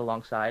chat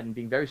alongside and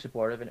being very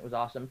supportive, and it was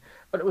awesome.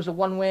 But it was a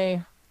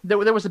one-way. There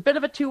was a bit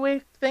of a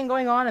two-way thing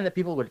going on, and that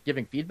people were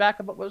giving feedback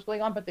about what was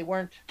going on, but they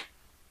weren't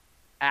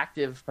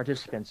active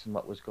participants in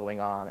what was going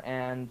on.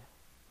 And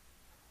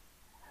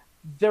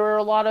there were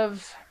a lot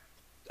of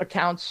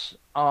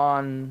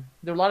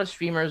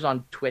streamers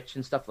on Twitch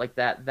and stuff like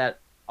that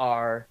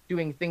are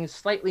doing things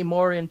slightly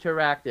more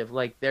interactive.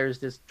 Like there's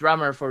this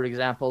drummer, for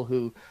example,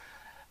 who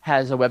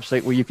has a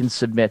website where you can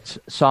submit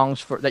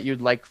songs that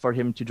you'd like for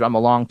him to drum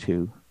along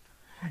to.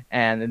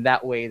 And in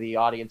that way, the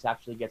audience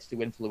actually gets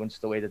to influence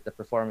the way that the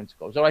performance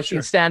goes. Or I've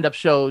seen stand-up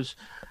shows,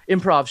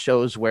 improv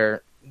shows,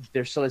 where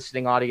they're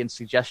soliciting audience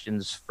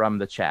suggestions from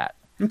the chat.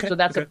 Okay. So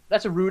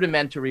that's a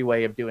rudimentary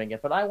way of doing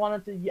it. But I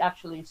wanted to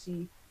actually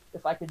see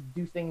if I could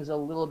do things a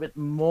little bit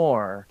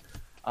more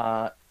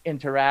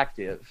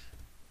interactive.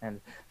 And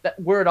that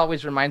word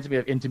always reminds me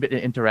of intimate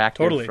and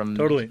interactive from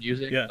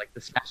music, like the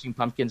Smashing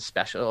Pumpkins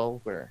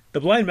special. Where the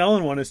Blind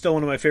Melon one is still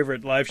one of my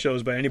favorite live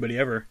shows by anybody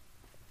ever.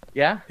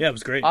 Yeah? Yeah, it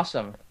was great.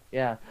 Awesome.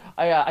 Yeah.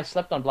 I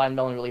slept on Blind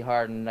Melon really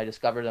hard, and I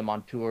discovered them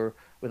on tour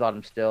with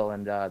Autumn Still,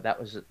 and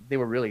they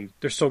were really...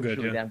 They're so good,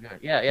 really damn good.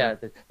 Yeah.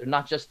 They're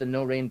not just the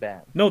No Rain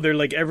band. No, they're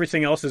like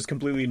everything else is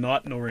completely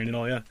not No Rain at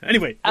all, yeah.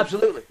 Anyway.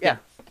 Absolutely, yeah.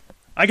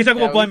 I can talk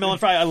about Blind Melon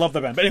Fry. I love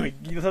the band. But anyway,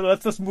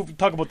 let's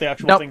talk about the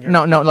actual thing here.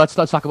 No, let's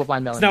talk about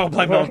Blind Melon. It's now a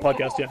Blind Melon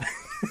podcast, yeah.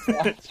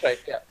 Yeah, that's right,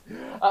 yeah.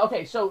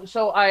 Okay,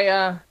 so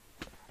I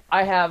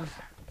have...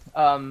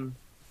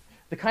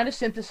 the kind of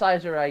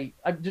synthesizer I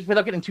just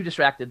without getting too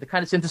distracted, the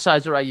kind of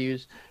synthesizer I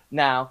use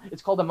now,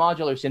 it's called a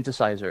modular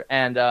synthesizer.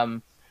 And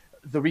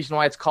the reason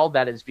why it's called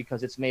that is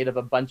because it's made of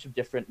a bunch of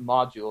different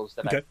modules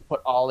that I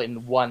put all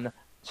in one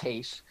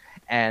case,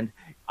 and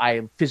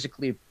I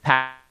physically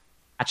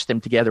patch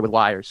them together with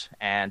wires,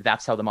 and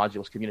that's how the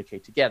modules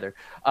communicate together.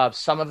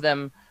 Some of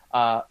them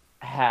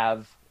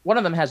one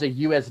of them has a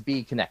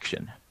USB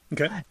connection.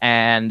 Okay.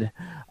 And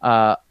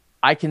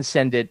I can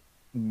send it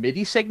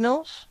MIDI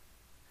signals,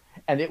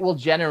 and it will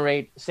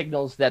generate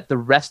signals that the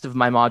rest of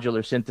my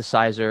modular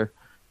synthesizer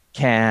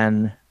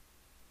can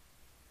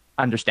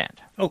understand.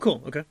 Oh,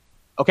 cool. Okay.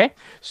 Okay.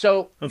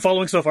 So I'm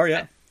following so far,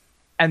 yeah.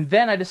 And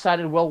then I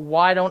decided, well,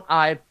 why don't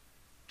I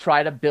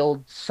try to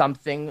build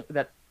something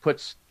that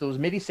puts those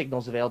MIDI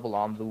signals available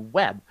on the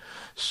web?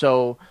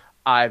 So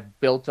I've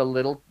built a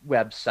little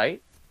website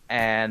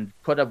and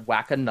put a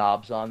whack of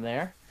knobs on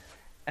there,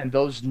 and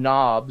those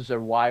knobs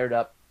are wired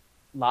up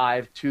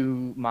live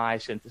to my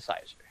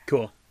synthesizer.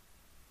 Cool.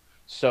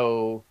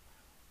 So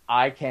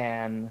I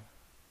can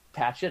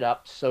patch it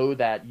up so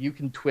that you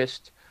can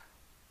twist,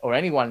 or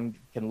anyone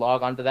can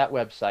log onto that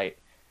website,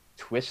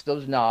 twist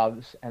those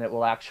knobs, and it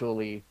will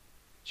actually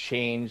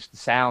change the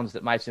sounds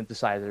that my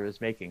synthesizer is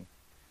making,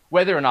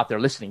 whether or not they're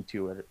listening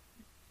to it.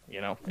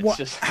 It's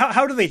just...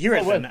 How do they hear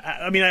it then?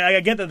 I mean, I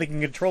get that they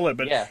can control it,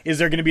 but is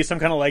there going to be some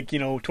kind of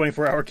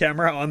 24-hour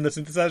camera on the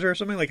synthesizer or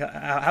something? Like,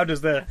 how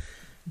does the...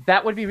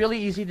 That would be really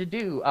easy to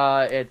do.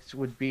 It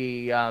would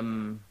be...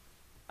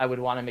 I would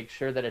want to make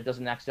sure that it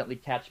doesn't accidentally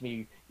catch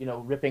me,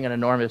 ripping an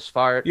enormous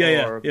fart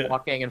or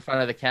walking in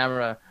front of the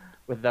camera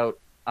without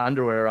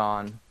underwear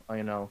on.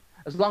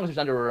 As long as there's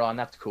underwear on,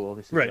 that's cool.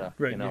 This is right.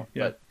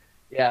 But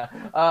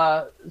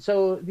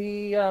so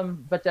the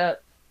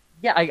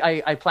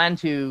I plan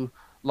to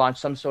launch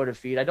some sort of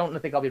feed. I don't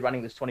think I'll be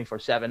running this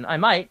 24/7. I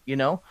might,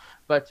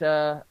 but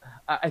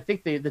I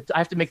think I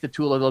have to make the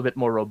tool a little bit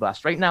more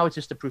robust. Right now, it's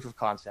just a proof of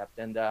concept,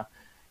 and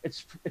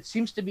it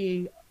seems to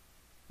be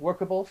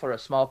workable for a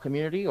small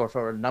community or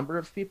for a number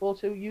of people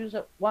to use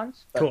at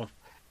once. But cool.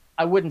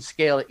 I wouldn't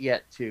scale it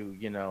yet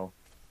to,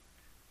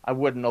 I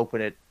wouldn't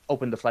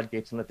open the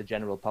floodgates and let the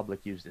general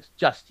public use this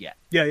just yet.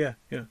 Yeah.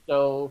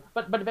 So,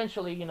 but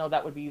eventually,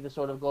 that would be the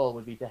sort of goal,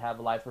 would be to have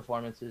live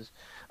performances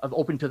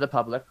open to the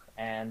public,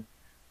 and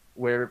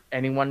where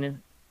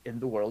anyone in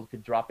the world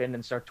could drop in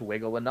and start to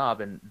wiggle a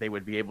knob, and they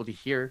would be able to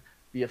hear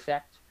the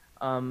effect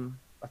a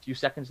few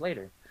seconds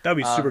later. That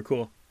would be super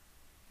cool.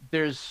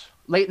 There's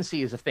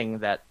latency is a thing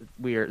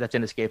that's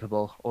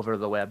inescapable over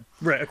the web.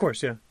 Right, of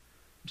course, yeah.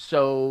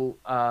 So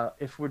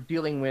if we're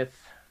dealing with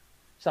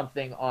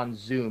something on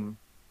Zoom,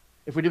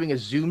 if we're doing a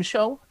Zoom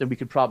show, then we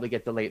could probably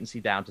get the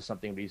latency down to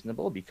something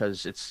reasonable,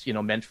 because it's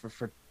meant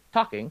for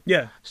talking.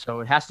 Yeah.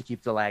 So it has to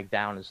keep the lag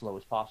down as low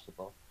as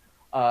possible.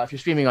 If you're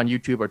streaming on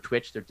YouTube or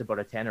Twitch, there's about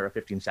a 10 or a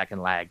 15-second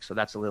lag, so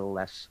that's a little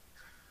less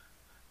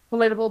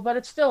relatable, but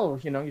it's still,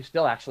 you're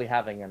still actually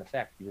having an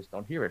effect. You just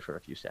don't hear it for a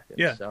few seconds.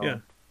 Yeah, so yeah.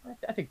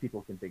 I think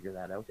people can figure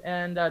that out.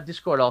 And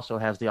Discord also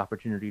has the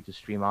opportunity to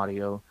stream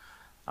audio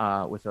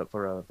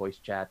for a voice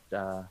chat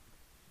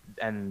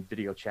and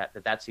video chat.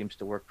 That seems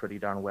to work pretty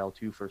darn well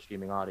too for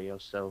streaming audio.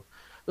 So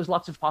there's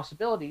lots of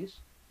possibilities,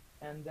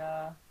 and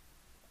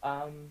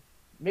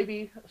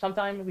maybe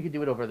sometime we could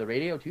do it over the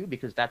radio too,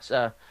 because that's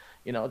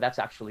that's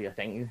actually a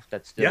thing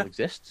that still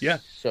exists. Yeah.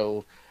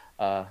 So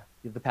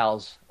the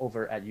pals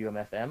over at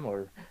UMFM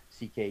or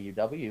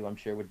CKUW, I'm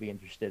sure, would be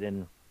interested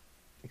in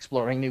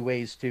exploring new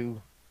ways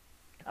to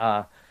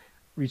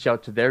reach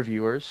out to their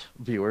viewers,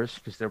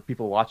 because there are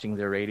people watching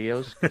their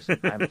radios.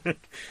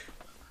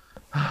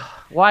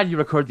 Why do you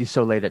record these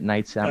so late at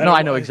night, Sam?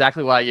 I know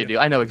exactly why you do.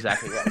 I know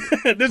exactly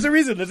why. There's a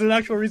reason. There's an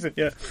actual reason.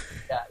 Yeah.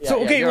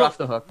 So okay, you're off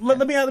the hook.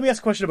 Let me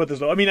ask a question about this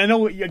though. I mean, I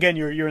know again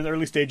you're in the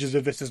early stages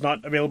of this. Is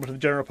not available to the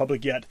general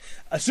public yet.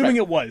 Assuming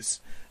it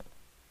was,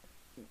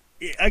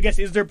 I guess,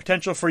 is there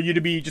potential for you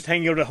to be just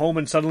hanging out at home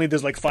and suddenly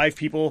there's like 5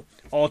 people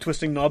all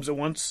twisting knobs at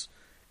once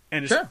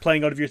and just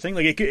playing out of your thing?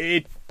 Like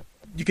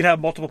you could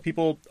have multiple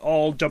people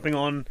all jumping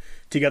on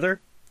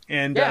together.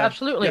 And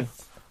absolutely.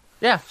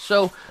 Yeah,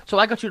 so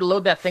I got you to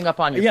load that thing up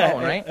on your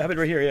phone, right? I have it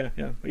right here.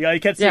 Yeah. You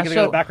can't see it because I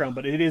got the background,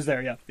 but it is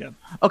there. Yeah.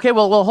 Okay,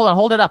 well,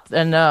 hold it up,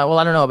 and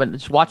I don't know, but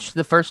just watch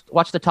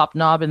the top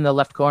knob in the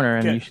left corner,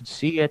 and you should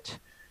see it.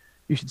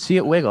 You should see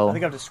it wiggle. I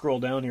think I have to scroll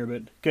down here a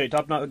bit. Okay,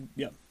 top knob.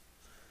 Yeah.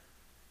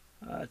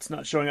 It's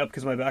not showing up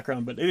because of my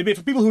background, but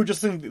for people who are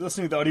just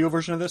listening to the audio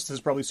version of this is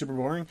probably super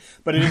boring,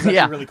 but it is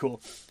actually really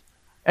cool.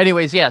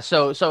 Anyways,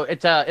 so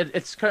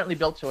it's currently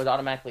built, so it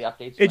automatically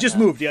updates. It just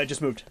moved. Yeah, it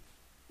just moved.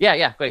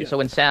 Yeah, great. Yeah. So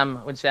when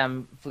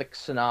Sam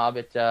flicks a knob,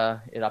 it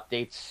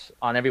updates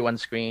on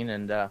everyone's screen,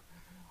 and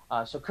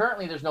so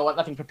currently there's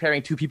nothing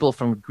preparing 2 people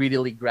from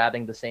greedily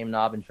grabbing the same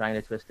knob and trying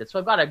to twist it. So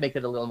I've got to make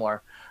it a little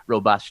more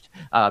robust.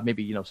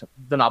 Maybe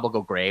the knob will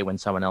go gray when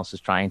someone else is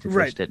trying to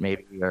twist it,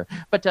 maybe.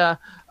 But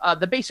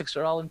the basics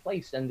are all in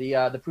place, and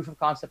the proof of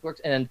concept works.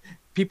 And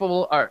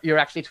you're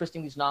actually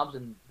twisting these knobs,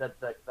 and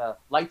the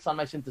lights on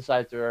my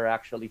synthesizer are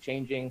actually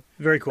changing.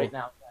 Very cool. Right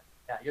now.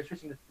 Yeah, you're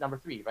switching to number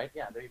 3, right?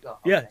 Yeah, there you go.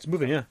 Yeah, it's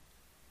moving. Yeah.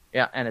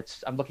 Yeah, and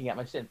I'm looking at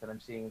my synth and I'm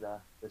seeing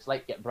this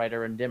light get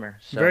brighter and dimmer.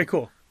 So, very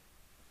cool.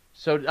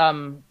 So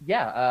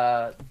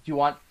do you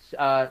want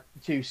to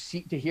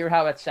hear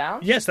how it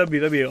sounds? Yes, that'd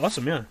be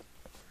awesome. Yeah.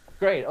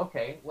 Great.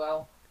 Okay.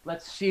 Well,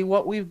 let's see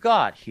what we've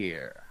got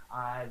here.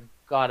 I've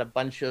got a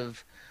bunch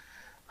of.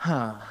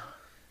 I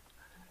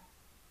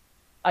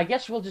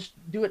guess we'll just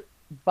do it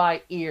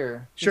by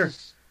ear. Sure.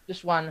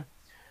 Just one.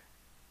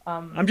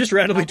 I'm just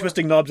randomly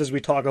twisting knobs as we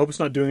talk. I hope it's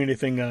not doing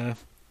anything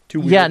too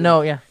weird.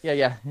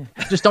 Yeah.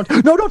 Just don't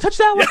touch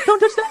that one. Don't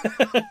touch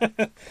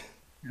that.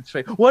 That's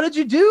right. What did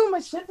you do? My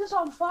synth is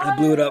on fire. I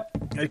blew it up.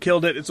 I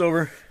killed it. It's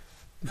over.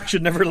 You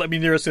should never let me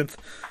near a synth.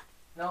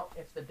 No,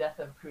 it's the death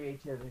of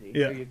creativity.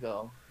 Yeah. There you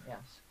go.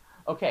 Yes.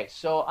 Okay,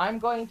 so I'm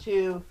going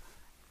to,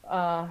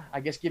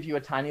 I guess, give you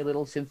a tiny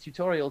little synth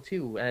tutorial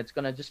too, and it's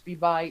going to just be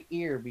by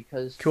ear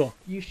because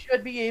you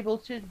should be able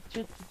to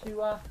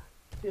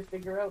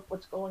figure out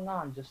what's going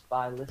on just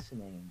by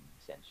listening,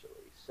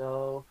 essentially.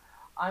 So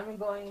I'm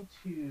going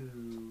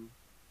to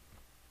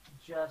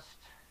just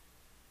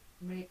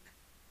make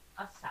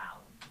a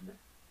sound,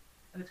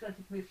 and it's going to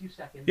take me a few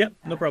seconds. Yep,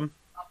 no problem.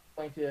 I'm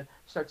going to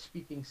start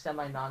speaking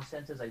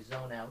semi-nonsense as I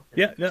zone out.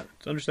 Yeah,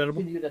 it's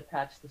understandable. Continue to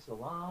patch this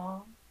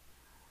along.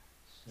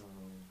 So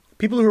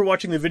people who are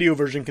watching the video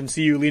version can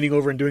see you leaning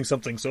over and doing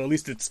something, so at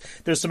least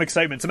there's some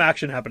excitement, some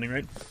action happening,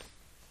 right?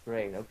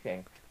 Great,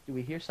 okay. Do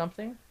we hear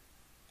something?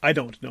 I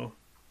don't know.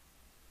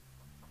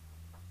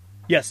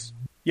 Yes,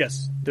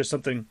 there's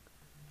something.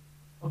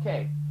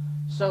 Okay,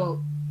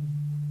 so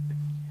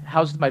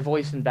how's my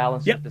voice in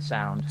balance with the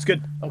sound? It's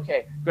good.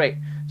 Okay, great.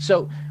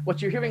 So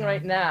what you're hearing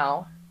right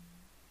now,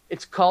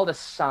 it's called a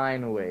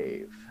sine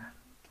wave.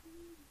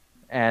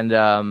 And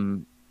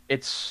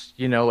it's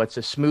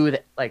a smooth,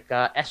 like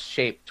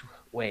S-shaped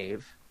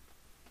wave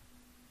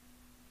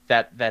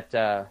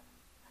that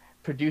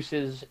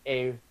produces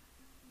a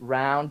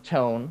round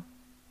tone.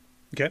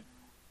 Okay.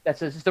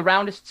 It's the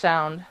roundest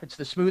sound. It's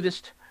the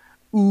smoothest,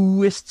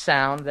 oohest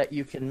sound that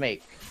you can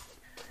make.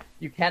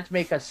 You can't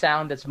make a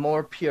sound that's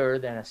more pure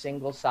than a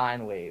single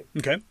sine wave.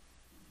 Okay.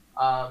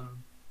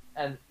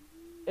 And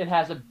it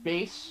has a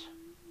bass.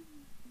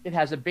 It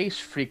has a bass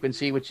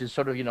frequency, which is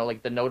sort of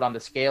like the note on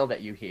the scale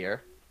that you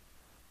hear,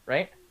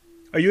 right?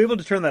 Are you able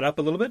to turn that up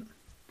a little bit?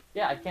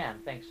 Yeah, I can.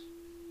 Thanks.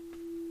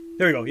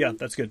 There we go. Yeah,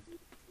 that's good.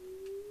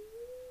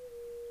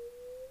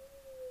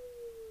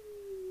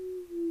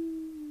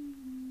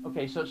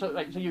 Okay, so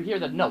you hear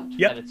the note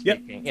that it's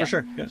making. Yeah, for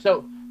sure. Yeah.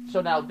 So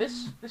now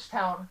this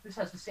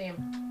has the same.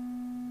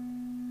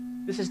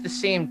 This is the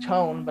same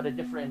tone, but a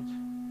different.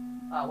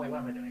 Wait, what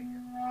am I doing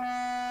here?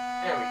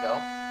 There we go.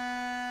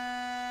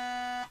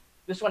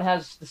 This one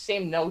has the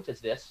same note as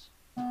this,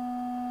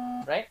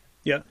 right?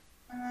 Yeah.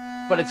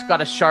 But it's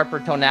got a sharper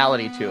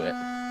tonality to it.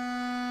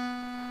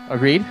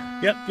 Agreed?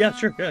 Yeah,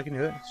 sure. Yeah, I can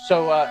hear that.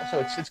 So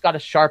it's got a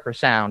sharper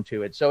sound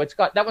to it. So it's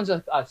got that one's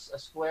a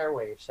square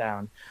wave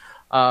sound.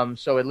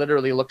 So it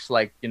literally looks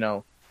like,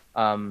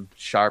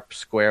 sharp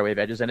square wave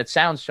edges, and it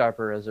sounds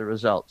sharper as a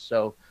result.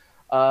 So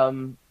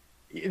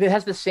it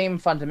has the same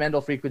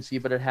fundamental frequency,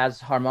 but it has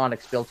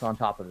harmonics built on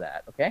top of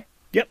that, okay?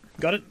 Yep,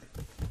 got it.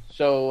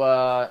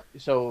 So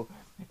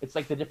it's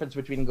like the difference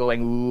between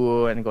going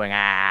ooh and going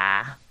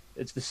ah.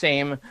 It's the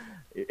same.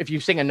 If you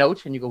sing a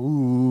note and you go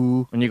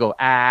ooh and you go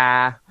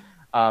ah,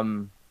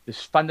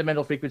 This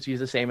fundamental frequency is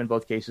the same in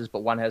both cases,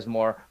 but one has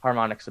more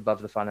harmonics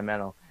above the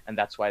fundamental, and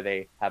that's why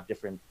they have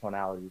different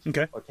tonalities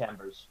or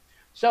timbres.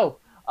 So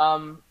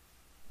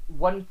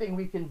one thing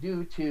we can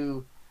do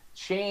to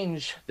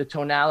change the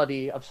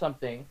tonality of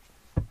something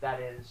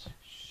that is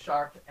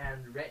sharp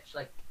and rich,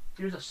 like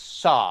here's a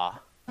saw.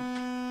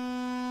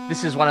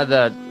 This is one of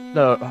the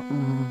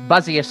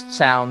buzziest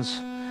sounds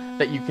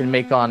that you can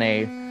make on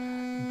a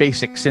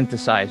basic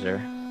synthesizer.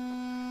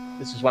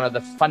 This is one of the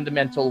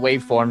fundamental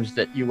waveforms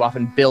that you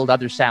often build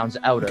other sounds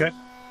out of.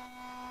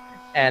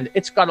 And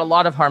it's got a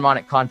lot of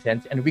harmonic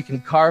content, and we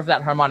can carve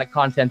that harmonic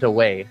content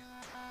away.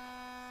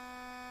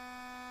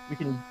 We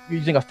can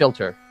using a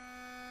filter,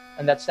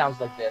 and that sounds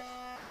like this.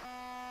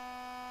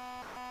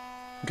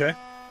 Okay.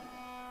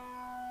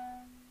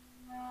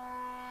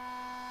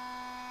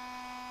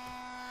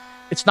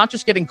 It's not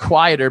just getting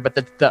quieter, but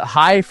the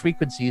high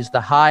frequencies, the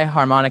high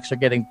harmonics are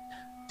getting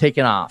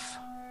taken off.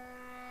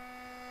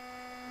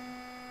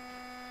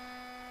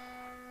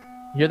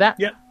 You hear that?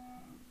 Yeah.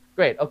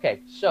 Great.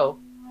 Okay. So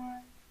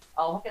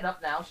I'll hook it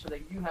up now so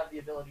that you have the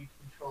ability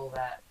to control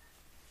that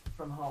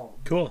from home.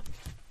 Cool.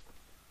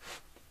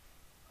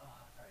 All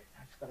right.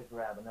 I just got to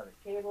grab another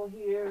cable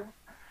here.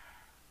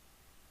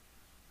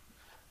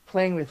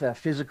 Playing with a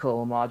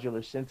physical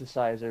modular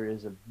synthesizer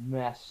is a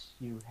mess.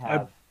 You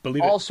have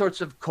all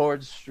sorts of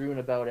chords strewn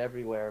about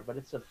everywhere, but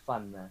it's a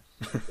fun mess.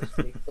 It just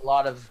takes a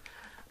lot of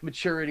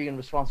maturity and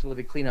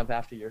responsibility to clean up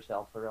after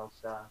yourself, or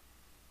else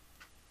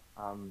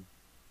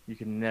you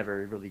can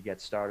never really get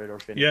started or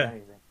finish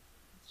anything.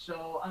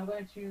 So I'm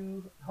going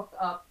to hook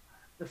up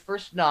the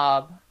first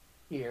knob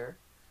here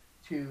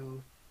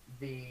to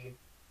the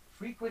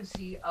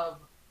frequency of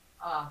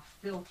a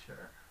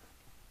filter.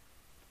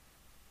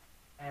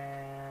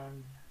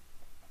 And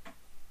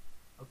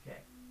okay,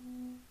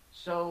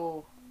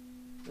 so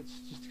let's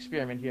just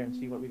experiment here and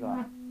see what we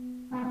got.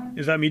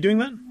 Is that me doing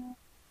that?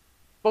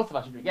 Both of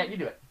us are doing it. Yeah, you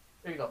do it.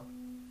 There you go.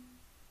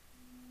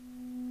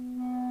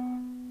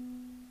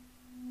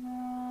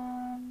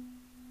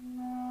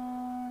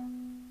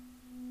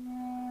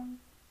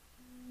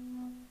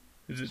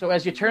 So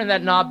as you turn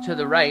that knob to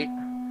the right,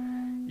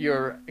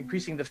 you're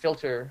increasing the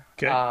filter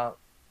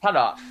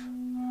cutoff.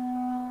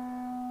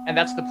 And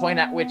that's the point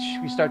at which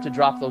we start to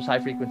drop those high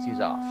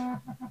frequencies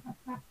off.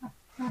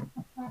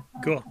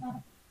 Cool.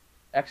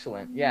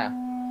 Excellent, yeah.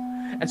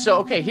 And so,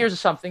 okay, here's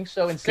something.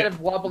 So instead of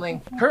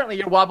wobbling, currently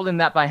you're wobbling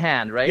that by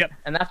hand, right? Yep.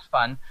 And that's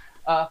fun.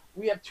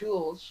 We have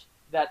tools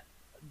that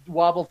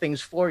wobble things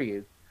for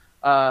you.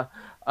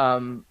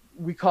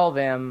 We call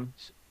them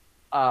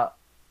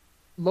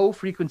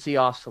low-frequency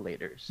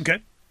oscillators.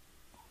 Okay.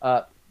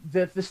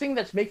 The thing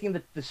that's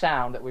making the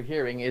sound that we're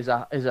hearing is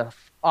a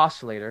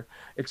oscillator.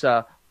 It's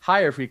a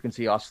higher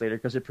frequency oscillator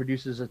because it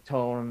produces a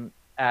tone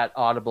at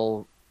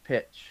audible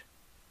pitch.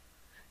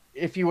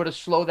 If you were to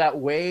slow that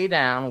way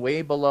down,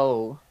 way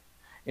below,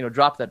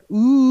 drop that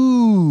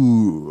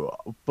ooh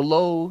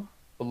below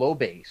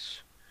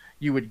bass,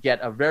 you would get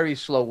a very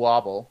slow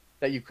wobble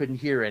that you couldn't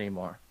hear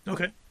anymore.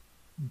 Okay.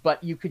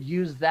 But you could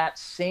use that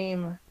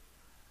same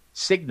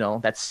signal,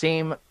 that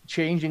same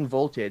changing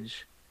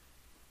voltage,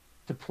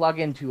 to plug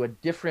into a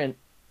different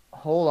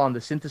hole on the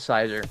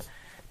synthesizer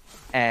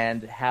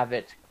and have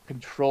it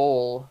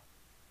control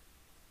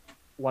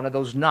one of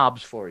those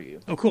knobs for you.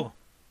 Oh, cool.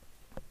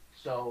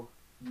 So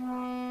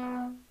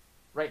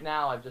right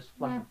now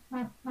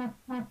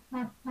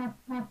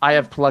I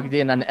have plugged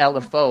in an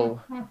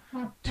LFO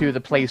to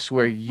the place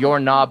where your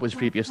knob was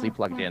previously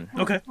plugged in.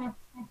 Okay.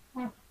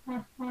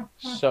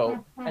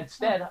 So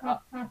instead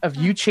of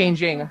you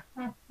changing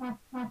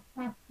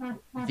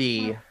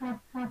the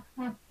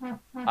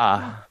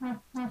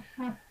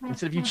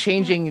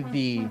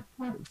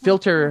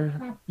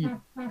filter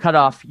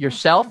cutoff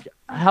yourself,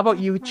 how about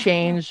you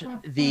change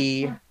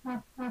the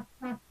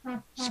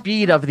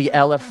speed of the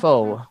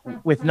LFO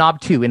with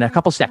knob 2 in a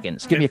couple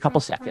seconds? Give me a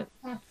couple seconds.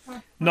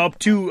 Knob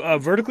 2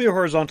 vertically or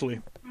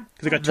horizontally?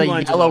 Because I got two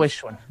lines. The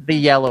yellowish one. The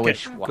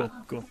yellowish one.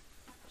 Cool.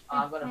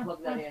 I'm going to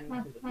plug that in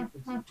to the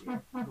frequency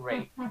here.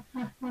 Great.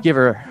 Give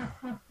her.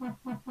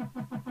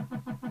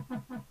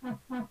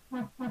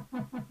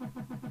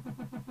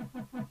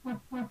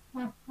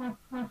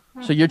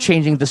 So you're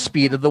changing the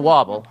speed of the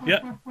wobble.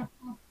 Yeah.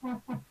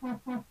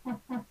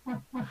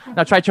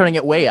 Now try turning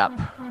it way up.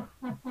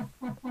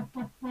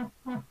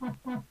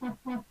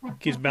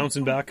 Keeps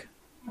bouncing back.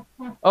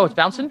 Oh, it's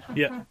bouncing?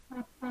 Yeah.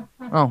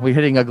 Oh, we're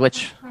hitting a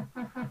glitch.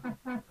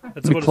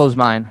 That's Let me close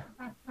mine.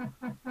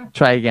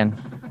 Try again.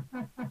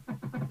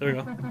 There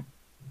we go.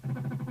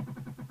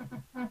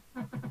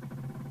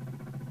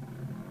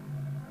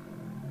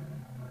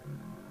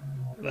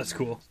 That's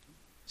cool.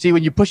 See,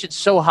 when you push it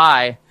so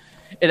high,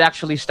 it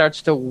actually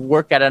starts to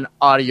work at an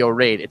audio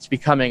rate. It's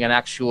becoming an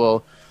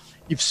actual...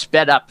 You've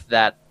sped up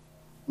that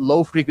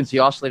low-frequency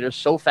oscillator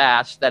so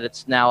fast that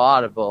it's now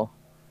audible.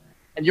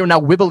 And you're now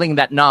wibbling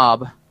that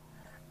knob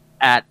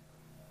at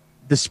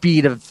the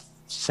speed of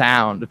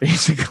sound,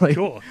 basically.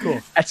 Cool.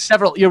 At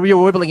you're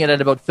wibbling it at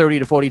about 30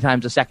 to 40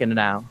 times a second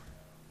now.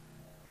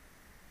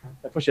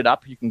 If I push it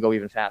up, you can go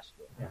even faster.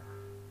 Yeah.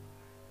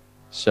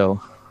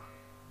 So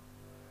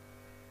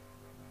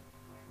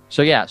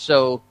yeah.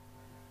 So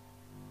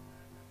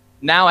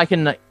now I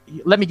can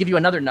let me give you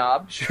another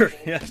knob. Sure.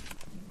 Yeah.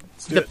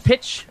 Let's do The it.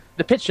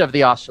 pitch of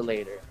the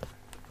oscillator.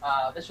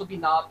 This will be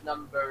knob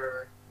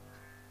number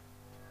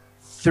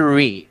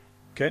 3.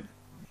 Okay.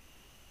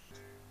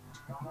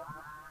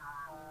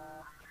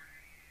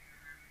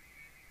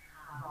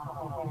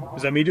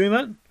 Is that me doing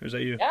that, or is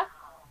that you? Yeah,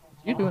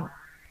 you doing?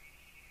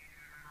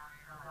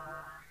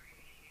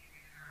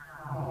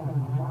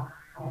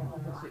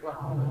 Let's see,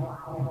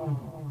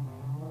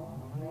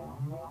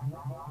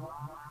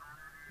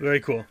 Very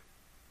cool.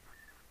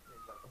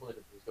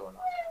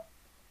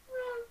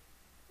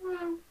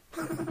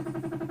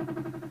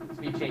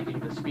 Speed changing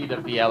the speed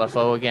of the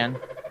LFO again.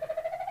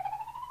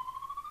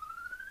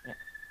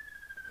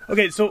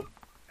 Okay, so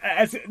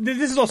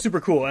this is all super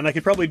cool, and I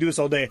could probably do this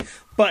all day.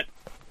 But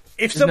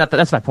if some,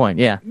 That's my point.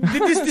 Yeah.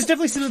 this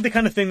definitely seems like the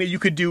kind of thing that you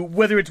could do,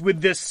 whether it's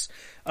with this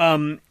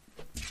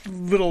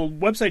little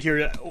website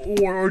here,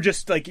 or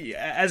just like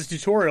as a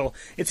tutorial.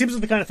 It seems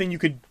like the kind of thing you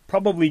could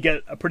probably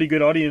get a pretty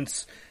good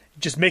audience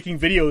just making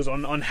videos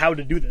on how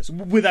to do this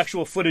with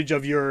actual footage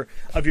of your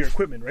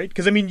equipment, right?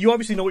 Because I mean, you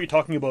obviously know what you're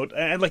talking about,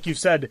 and like you've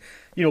said,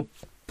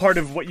 part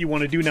of what you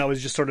want to do now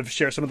is just sort of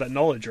share some of that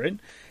knowledge, right?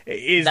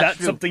 Is That's that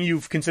true. something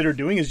you've considered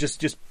doing? Is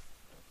just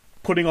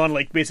putting on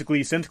like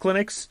basically synth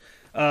clinics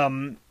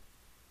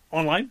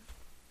online?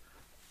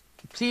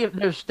 See,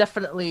 there's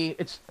definitely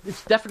it's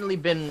definitely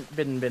been.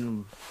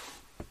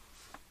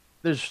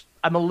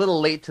 I'm a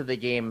little late to the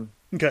game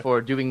Okay.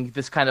 for doing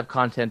this kind of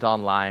content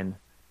online.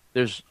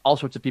 There's all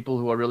sorts of people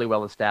who are really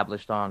well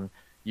established on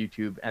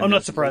YouTube. And I'm not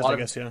there's a surprised, lot I of-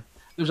 guess, yeah.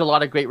 There's a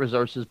lot of great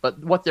resources, but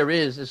what there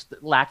is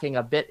lacking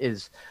a bit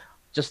is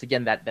just,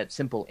 again, that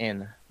simple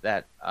in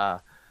that,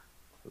 if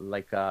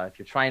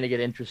you're trying to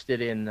get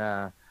interested in,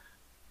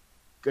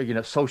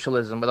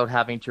 socialism without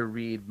having to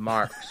read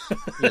Marx,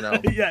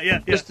 Yeah.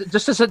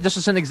 just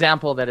as an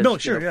example that is No,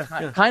 sure,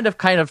 yeah. kind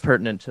of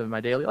pertinent to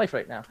my daily life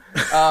right now.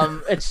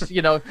 It's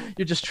you're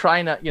just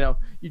trying to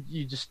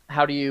you just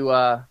how do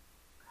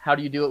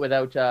you do it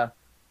without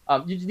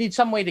you need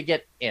some way to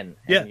get in,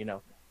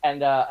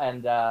 and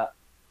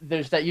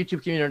there's that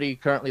YouTube community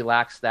currently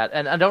lacks that,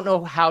 and I don't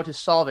know how to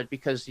solve it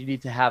because you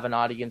need to have an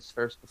audience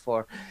first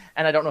before,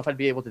 and I don't know if I'd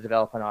be able to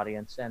develop an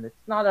audience, and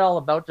it's not all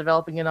about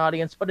developing an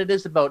audience, but it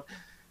is about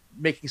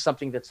making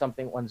something that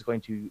one's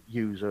going to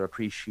use or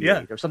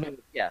appreciate or something.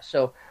 Yeah.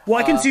 So Well,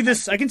 I can see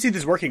this. I can see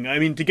this working. I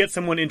mean, to get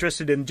someone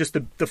interested in just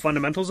the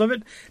fundamentals of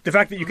it, the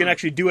fact that you can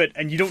actually do it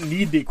and you don't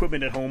need the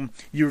equipment at home.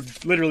 You're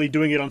literally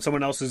doing it on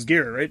someone else's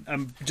gear, right?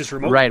 Just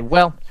remote. Right.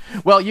 Well,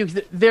 you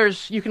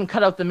can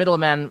cut out the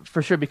middleman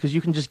for sure because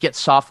you can just get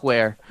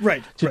software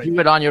Right. to do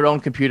it on your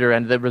own computer,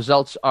 and the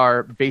results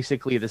are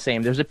basically the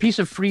same. There's a piece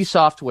of free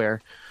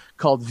software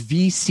called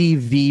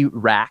VCV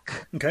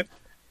Rack. Okay.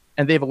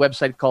 And they have a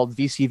website called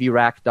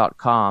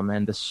vcvrack.com,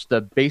 and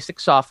the basic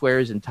software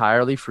is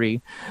entirely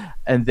free.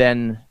 And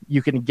then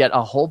you can get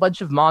a whole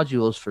bunch of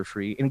modules for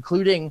free,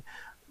 including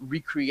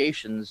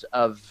recreations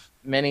of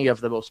many of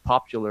the most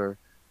popular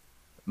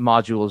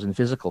modules in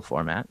physical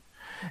format.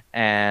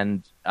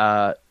 And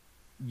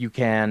you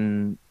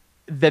can.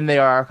 Then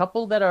there are a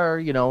couple that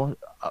are,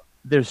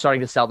 they're starting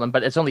to sell them,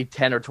 but it's only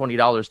 $10 or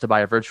 $20 to buy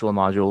a virtual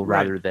module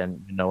rather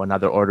than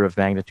another order of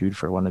magnitude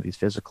for one of these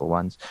physical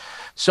ones.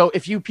 So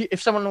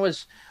if someone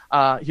was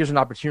here's an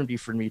opportunity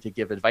for me to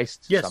give advice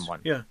to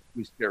someone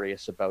who's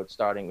curious about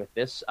starting with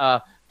this.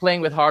 Playing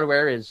with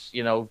hardware is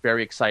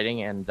very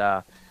exciting, and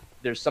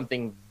there's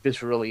something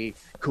viscerally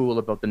cool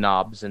about the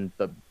knobs and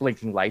the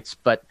blinking lights,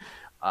 but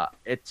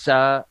it's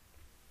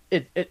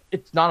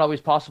not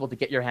always possible to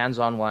get your hands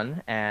on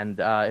one, and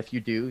if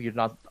you do,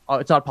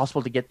 it's not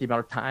possible to get the amount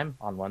of time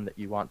on one that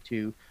you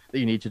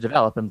need to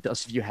develop,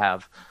 unless you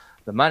have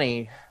the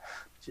money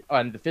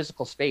and the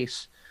physical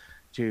space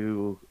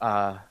to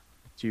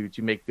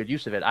make good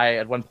use of it. I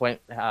at one point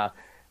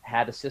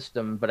had a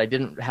system, but I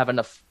didn't have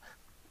enough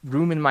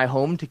room in my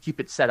home to keep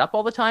it set up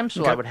all the time,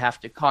 so I would have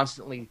to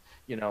constantly,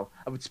 I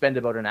would spend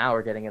about an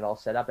hour getting it all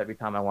set up every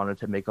time I wanted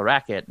to make a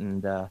racket,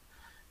 and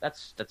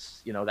that's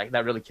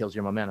that really kills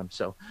your momentum.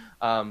 So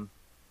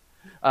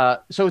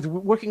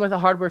working with a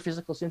hardware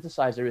physical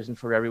synthesizer isn't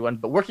for everyone,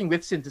 but working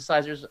with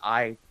synthesizers,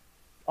 I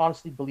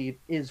honestly believe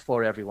is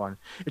for everyone.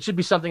 It should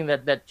be something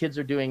that kids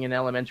are doing in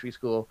elementary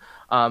school,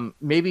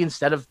 maybe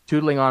instead of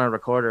tootling on a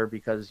recorder,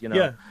 because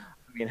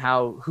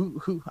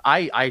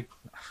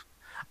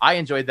I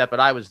enjoyed that,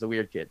 but I was the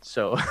weird kid.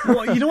 So,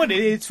 well, you know what?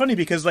 It's funny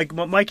because like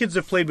my kids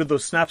have played with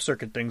those snap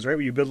circuit things, right?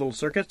 Where you build little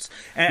circuits,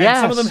 and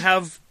some of them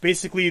have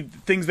basically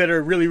things that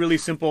are really, really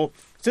simple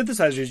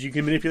synthesizers. You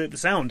can manipulate the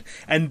sound,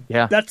 and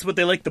that's what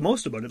they like the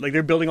most about it. Like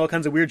they're building all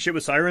kinds of weird shit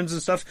with sirens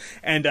and stuff,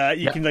 and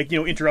you can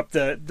interrupt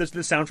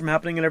the sound from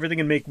happening and everything,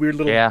 and make weird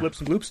little blips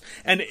and bloops.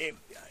 And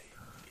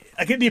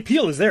I get the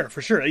appeal is there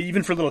for sure,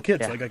 even for little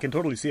kids. Like I can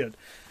totally see it.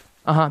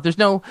 There's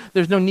no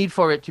need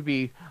for it to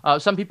be.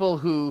 Some people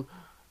who.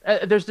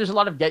 There's a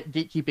lot of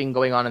gatekeeping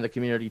going on in the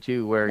community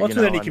too, where with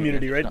any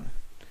community, right?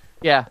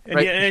 Yeah, And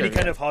right, yeah, for any sure,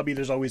 kind yeah. of hobby,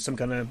 there's always some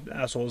kind of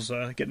assholes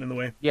getting in the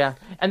way. Yeah,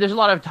 and there's a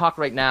lot of talk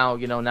right now,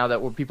 now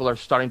that where people are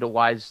starting to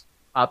wise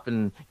up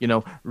and,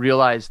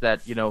 realize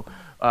that,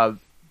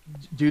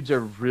 dudes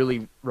are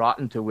really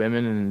rotten to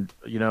women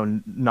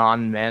and,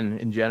 non-men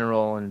in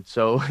general. And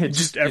so it's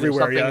Just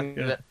everywhere, something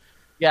yeah. that-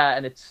 yeah,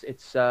 and it's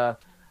a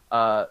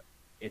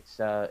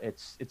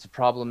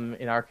problem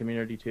in our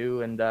community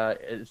too. And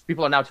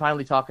people are now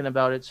finally talking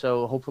about it.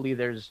 So hopefully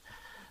there's,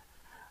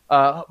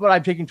 but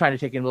I'm trying to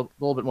take in a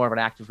little bit more of an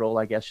active role,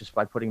 I guess, just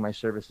by putting my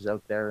services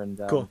out there.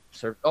 And Cool.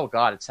 Oh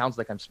God, it sounds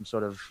like I'm some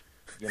sort of,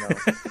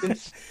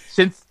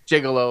 synth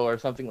gigolo or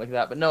something like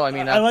that. But no, I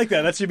mean, I like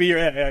that. That should be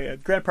your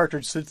Grant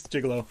Partridge Synth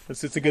Gigolo.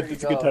 It's a good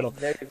title.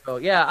 There you go.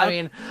 Yeah, I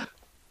mean,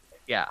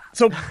 yeah.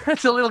 So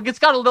It's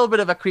got a little bit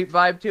of a creep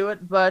vibe to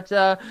it, but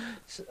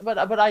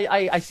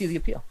I see the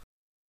appeal.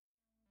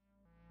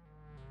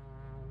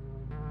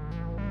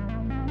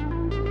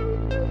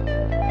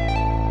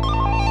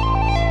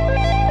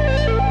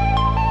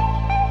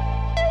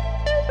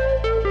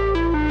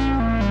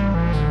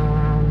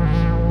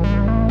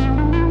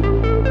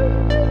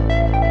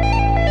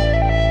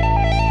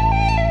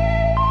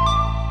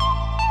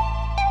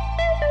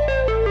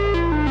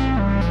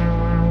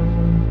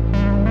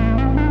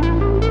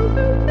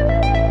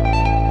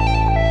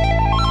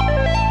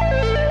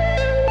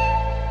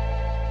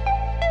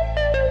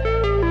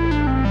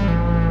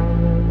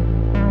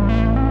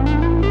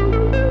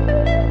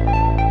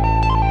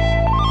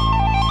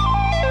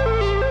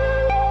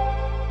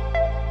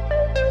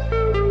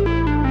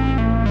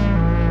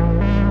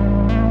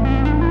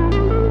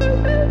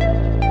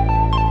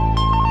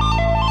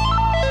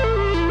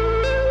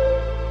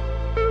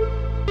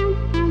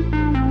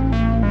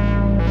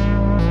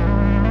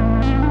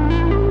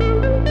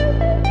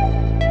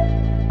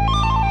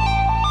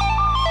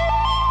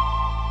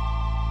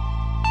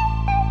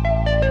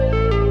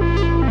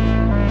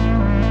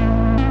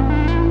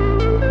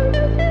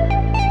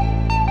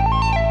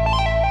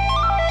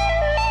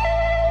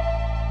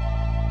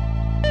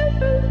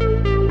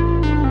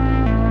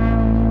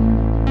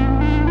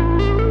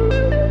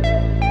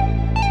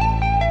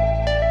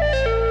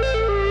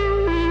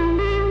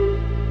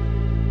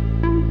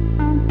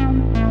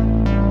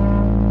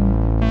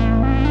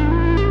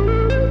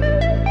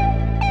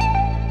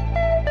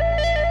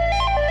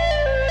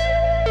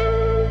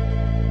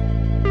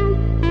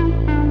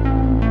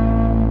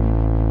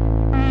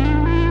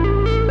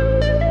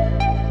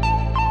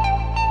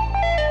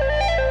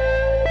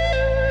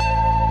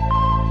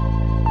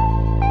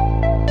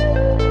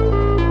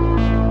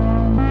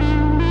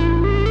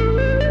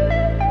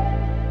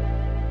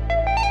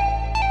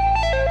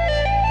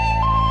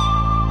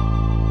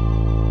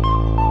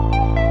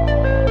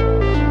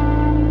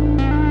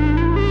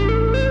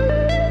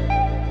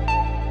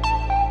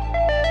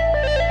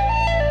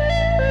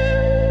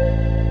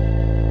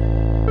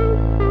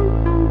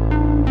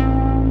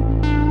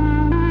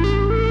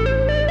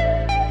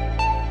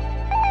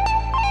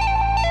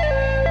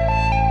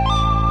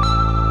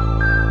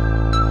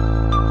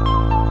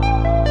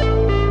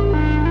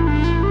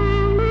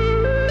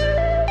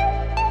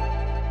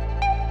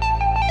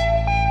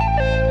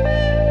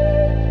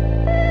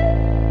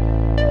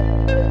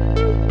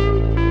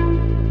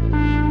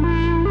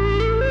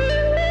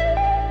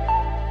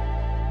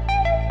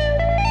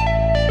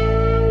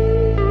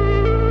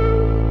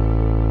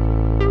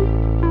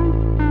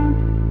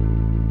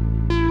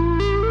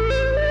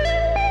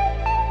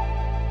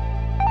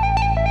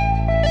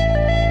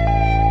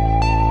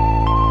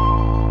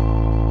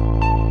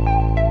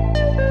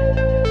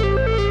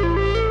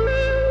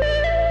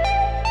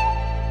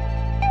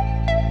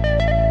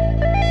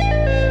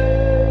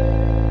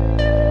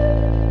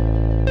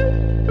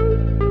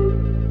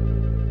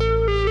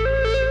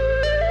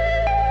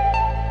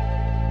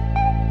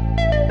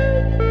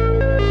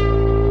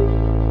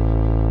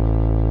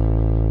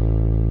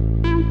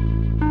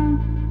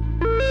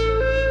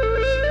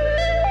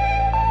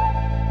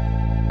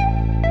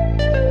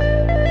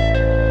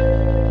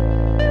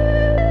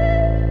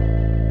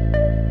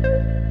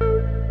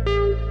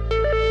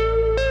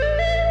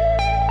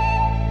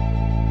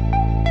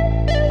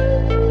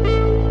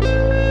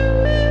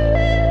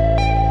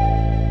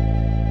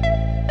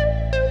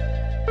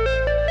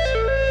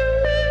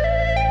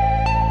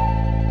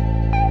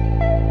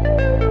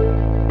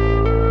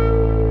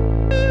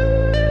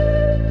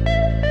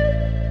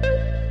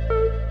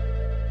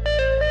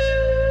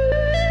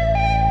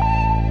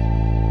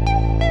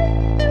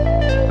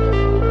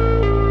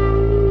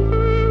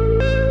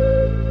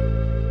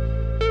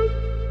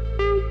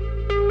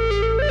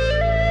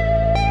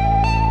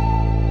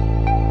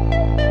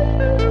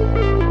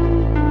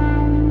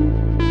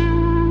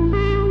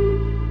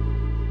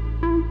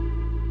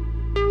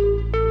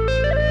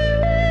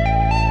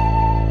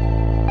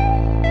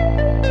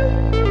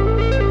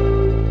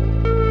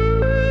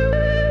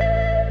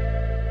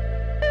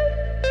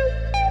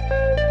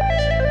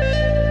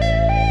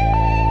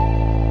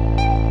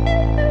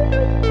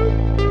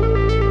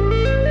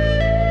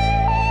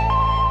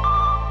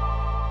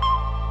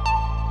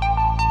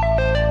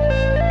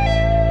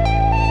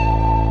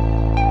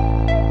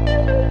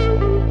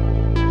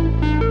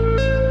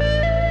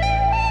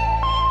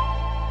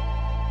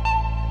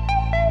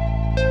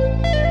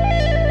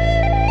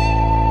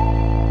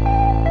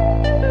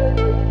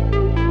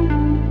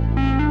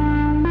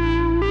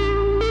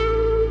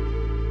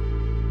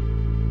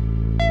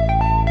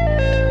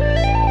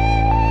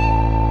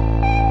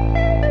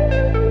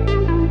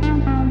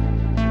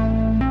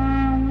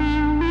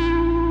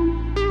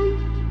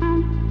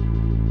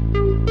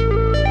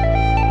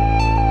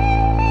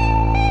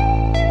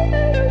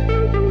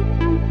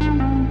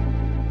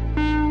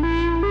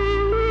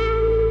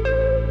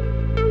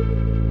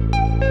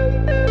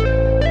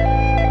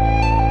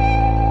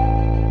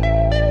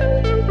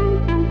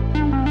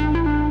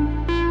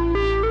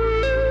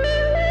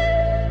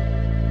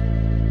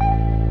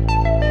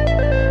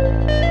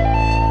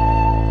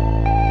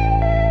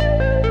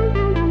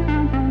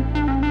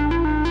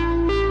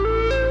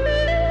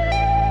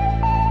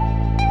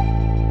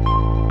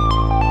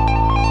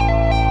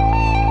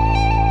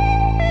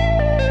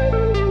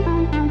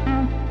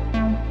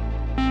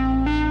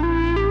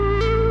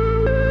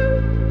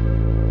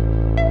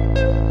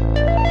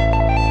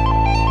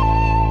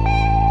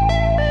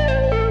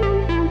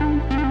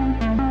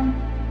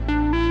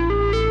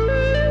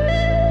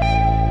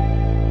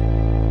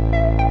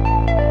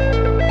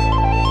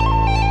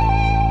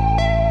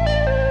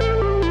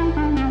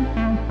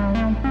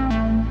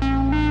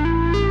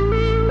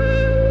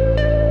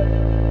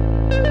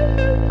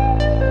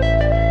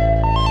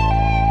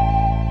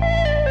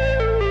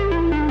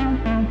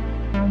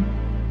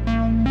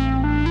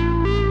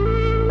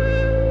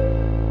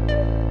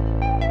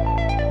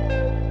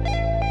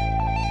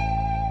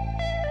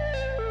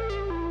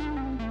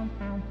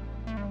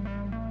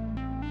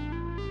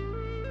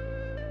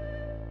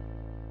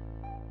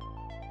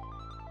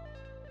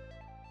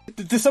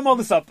 to sum all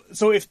this up,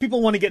 so if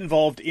people want to get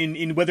involved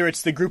in whether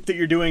it's the group that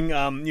you're doing,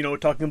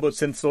 talking about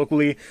synths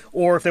locally,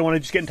 or if they want to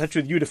just get in touch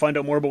with you to find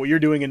out more about what you're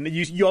doing, and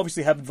you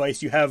obviously have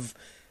advice, you have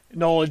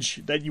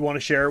knowledge that you want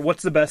to share,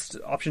 what's the best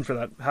option for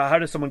that? How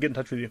does someone get in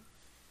touch with you?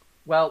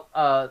 Well,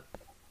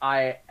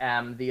 I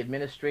am the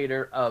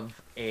administrator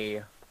of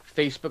a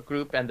Facebook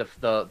group, and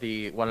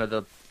the one of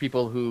the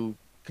people who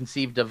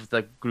conceived of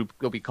the group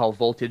will be called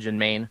Voltage in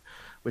Maine,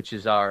 which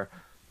is our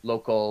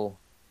local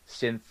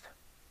synth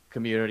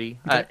community.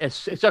 Okay.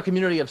 It's a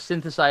community of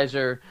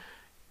synthesizer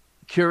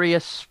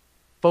curious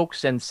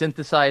folks and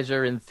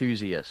synthesizer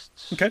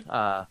enthusiasts. Okay.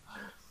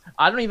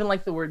 I don't even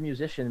like the word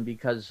musician,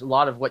 because a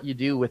lot of what you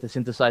do with a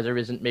synthesizer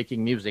isn't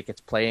making music;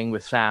 it's playing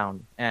with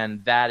sound,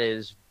 and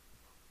that's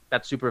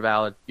super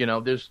valid.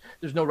 There's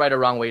no right or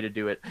wrong way to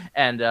do it,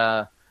 and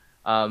but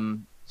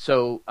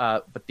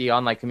the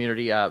online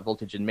community,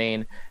 Voltage in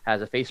Maine,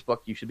 has a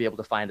Facebook. You should be able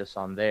to find us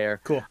on there.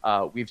 Cool.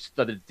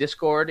 The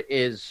Discord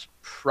is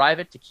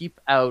private to keep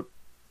out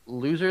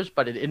losers,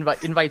 but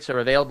invites are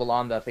available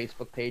on the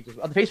Facebook page. The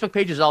Facebook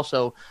page is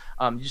also,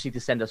 you just need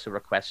to send us a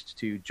request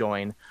to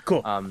join.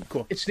 Cool.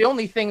 Cool. It's the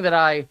only thing that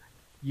I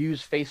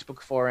use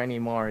Facebook for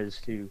anymore, is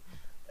to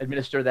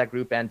administer that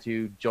group and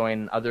to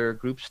join other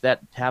groups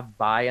that have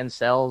buy and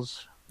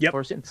sells. Yep.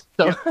 For synths.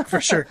 So. Yep,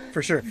 for sure.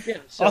 Yeah,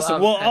 so,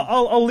 awesome. Well,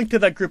 I'll link to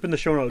that group in the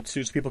show notes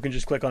too, so people can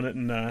just click on it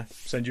and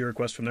send you a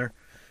request from there.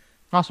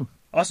 Awesome.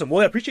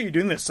 Well, I appreciate you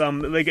doing this.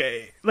 Like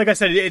I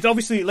said, it's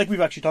obviously, like we've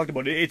actually talked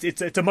about it.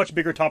 It's a much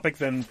bigger topic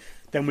than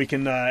we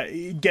can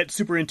get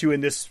super into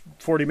in this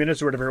 40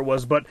 minutes or whatever it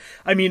was. But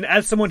I mean,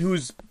 as someone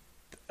who's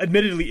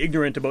admittedly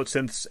ignorant about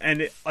synths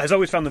and has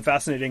always found them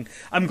fascinating,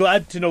 I'm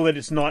glad to know that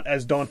it's not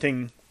as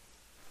daunting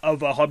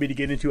of a hobby to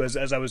get into as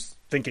I was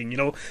thinking,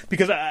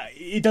 because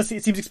it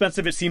seems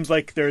expensive. It seems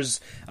like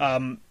there's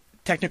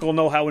technical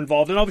know-how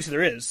involved, and obviously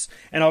there is,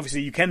 and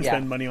obviously you can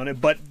spend money on it,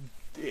 but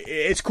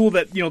it's cool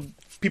that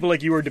people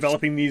like you are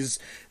developing these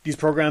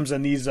programs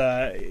and these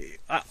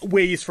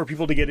ways for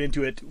people to get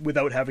into it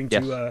without having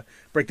to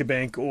break the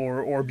bank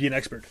or be an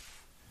expert.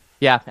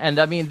 Yeah, and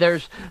I mean,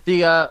 there's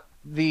the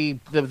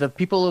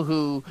people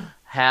who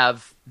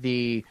have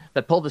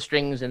that pull the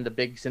strings in the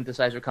big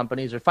synthesizer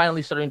companies are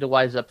finally starting to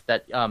wise up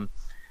that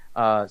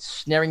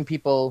snaring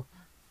people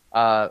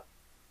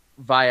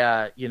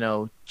via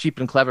cheap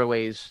and clever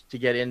ways to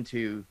get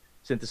into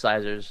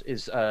synthesizers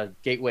is a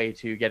gateway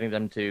to getting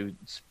them to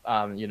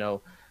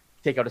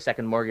take out a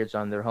second mortgage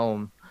on their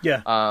home.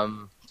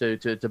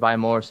 To buy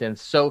more synths.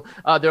 So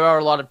there are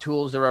a lot of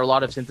tools. There are a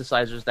lot of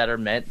synthesizers that are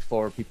meant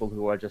for people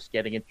who are just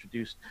getting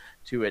introduced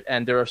to it.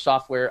 And there are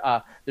software.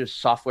 There's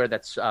software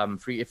that's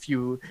free.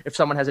 If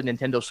someone has a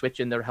Nintendo Switch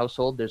in their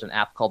household, there's an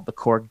app called the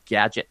Korg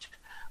Gadget,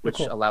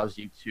 which allows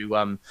you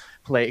to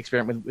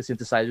experiment with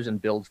synthesizers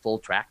and build full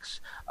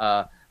tracks.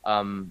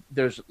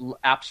 There's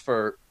apps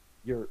for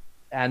your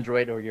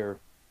Android or your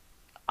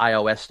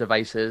iOS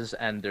devices,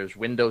 and there's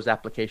Windows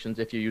applications.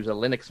 If you use a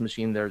Linux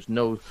machine, there's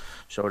no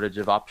shortage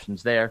of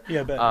options there.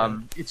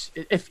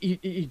 If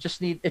you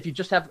just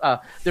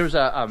have there's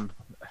a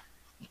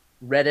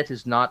Reddit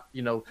is not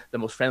the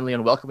most friendly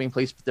and welcoming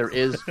place, but there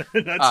is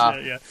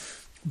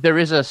there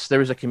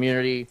is a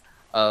community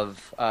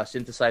of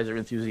synthesizer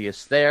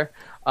enthusiasts there.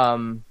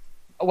 One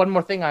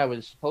more thing I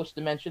was supposed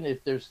to mention: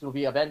 if there'll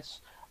be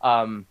events.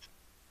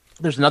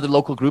 There's another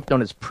local group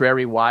known as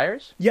Prairie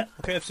Wires. Yeah,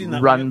 okay, I've seen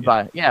that. Run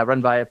by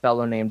a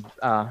fellow named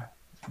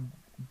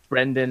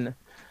Brendan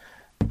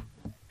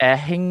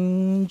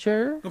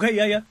Ehinger. Okay,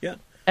 yeah.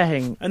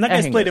 And that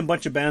guy's played in a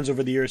bunch of bands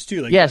over the years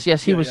too. Yes,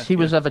 he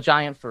was of a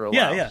Giant for a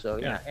while. Yeah.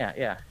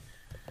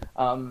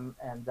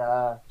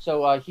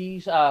 So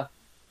he's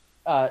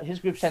his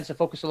group tends to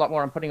focus a lot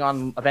more on putting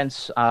on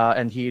events,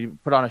 and he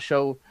put on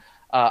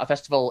a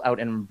festival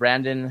out in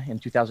Brandon in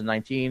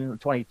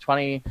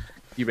 2020.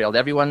 Derailed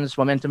everyone's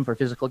momentum for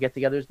physical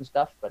get-togethers and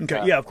stuff. But,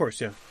 of course,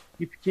 yeah.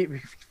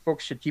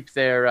 Folks should keep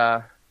their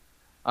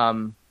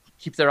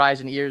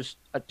eyes and ears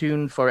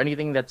attuned for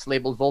anything that's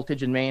labeled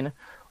Voltage in Maine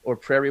or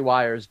Prairie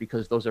Wires,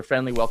 because those are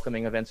friendly,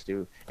 welcoming events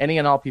to any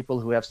and all people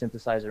who have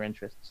synthesizer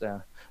interests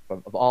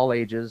of all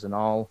ages and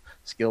all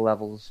skill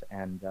levels.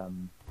 And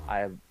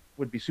I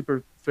would be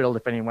super thrilled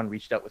if anyone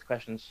reached out with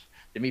questions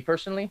to me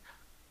personally.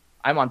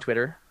 I'm on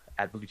Twitter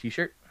 @Blue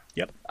T-shirt.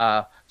 Yep.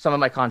 Some of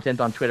my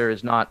content on Twitter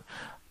is not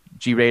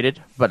G-rated,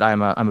 but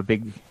I'm a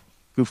big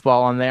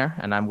goofball on there,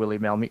 and I'm really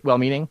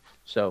well-meaning.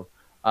 So,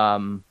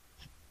 the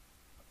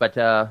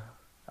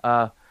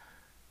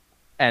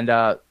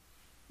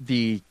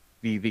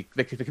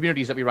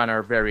communities that we run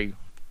are very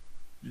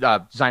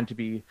designed to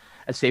be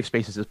as safe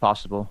spaces as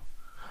possible.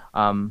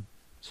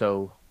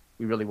 So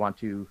we really want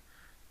to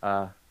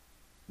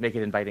make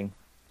it inviting.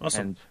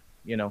 Awesome.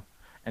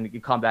 And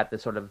you combat the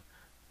sort of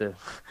the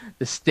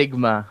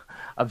stigma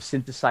of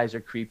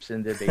synthesizer creeps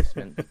in the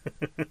basement.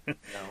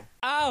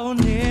 Oh,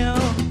 Neil,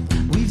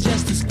 we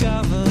just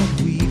discovered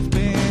we've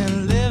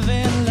been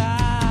living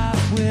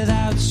life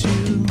without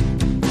you.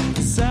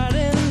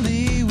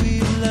 Suddenly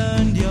we've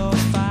learned you're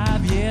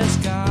 5 years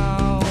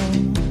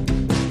gone.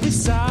 We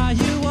saw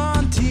you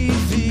on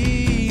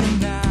TV and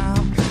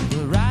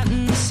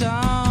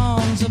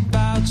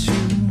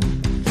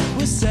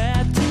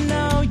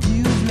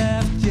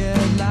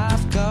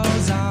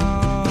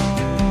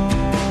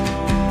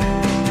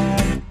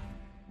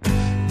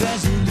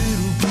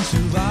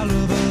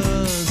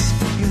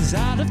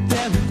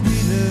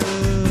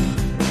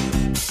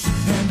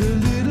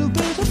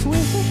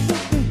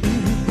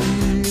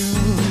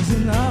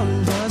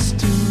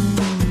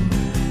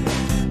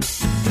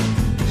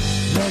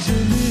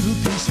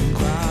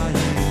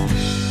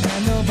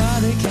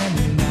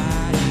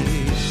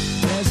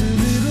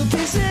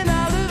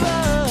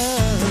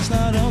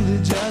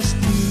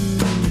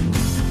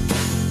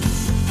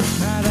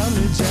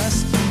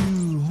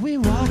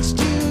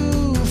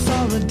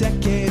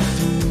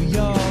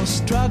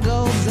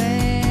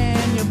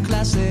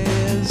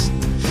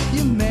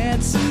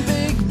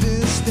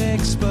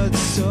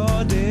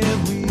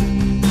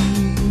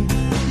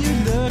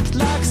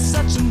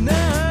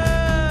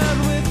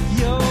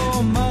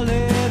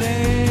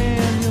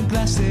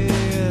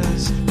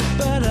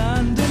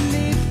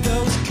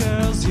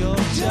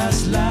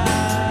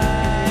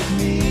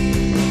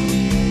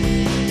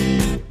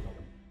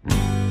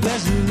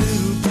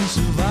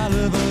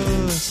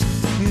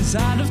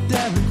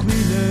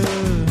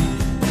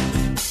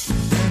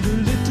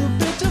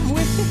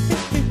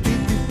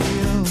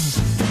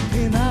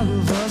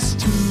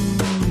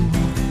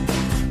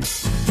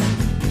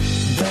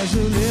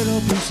There's a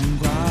little peace and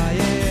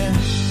quiet,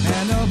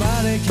 and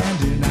nobody can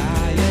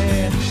deny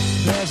it.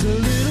 There's a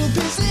little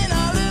peace in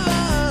all of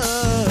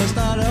us,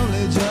 not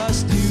only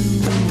just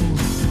you,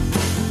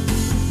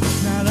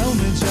 not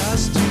only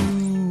just you.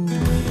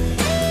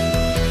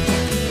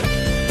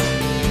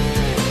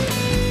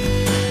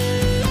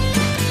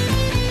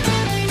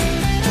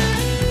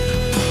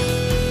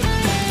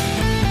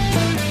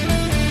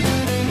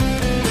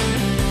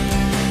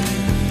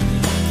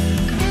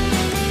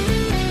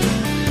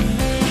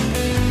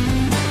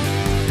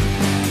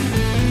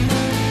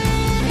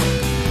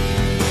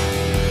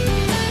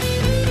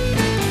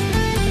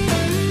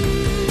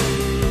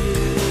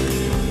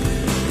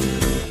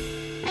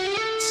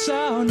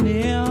 So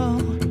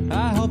Neil,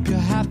 I hope you're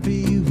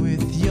happy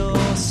with your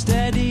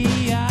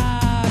steady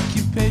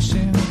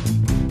occupation.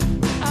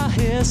 A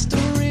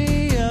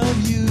history of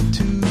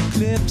YouTube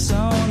clips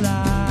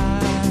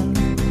online.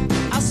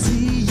 I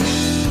see you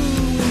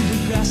in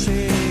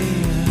Degrassi,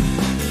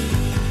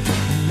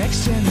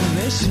 Next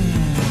Generation,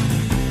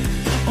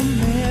 or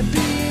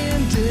maybe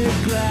in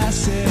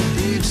Degrassi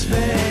Deep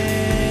Space.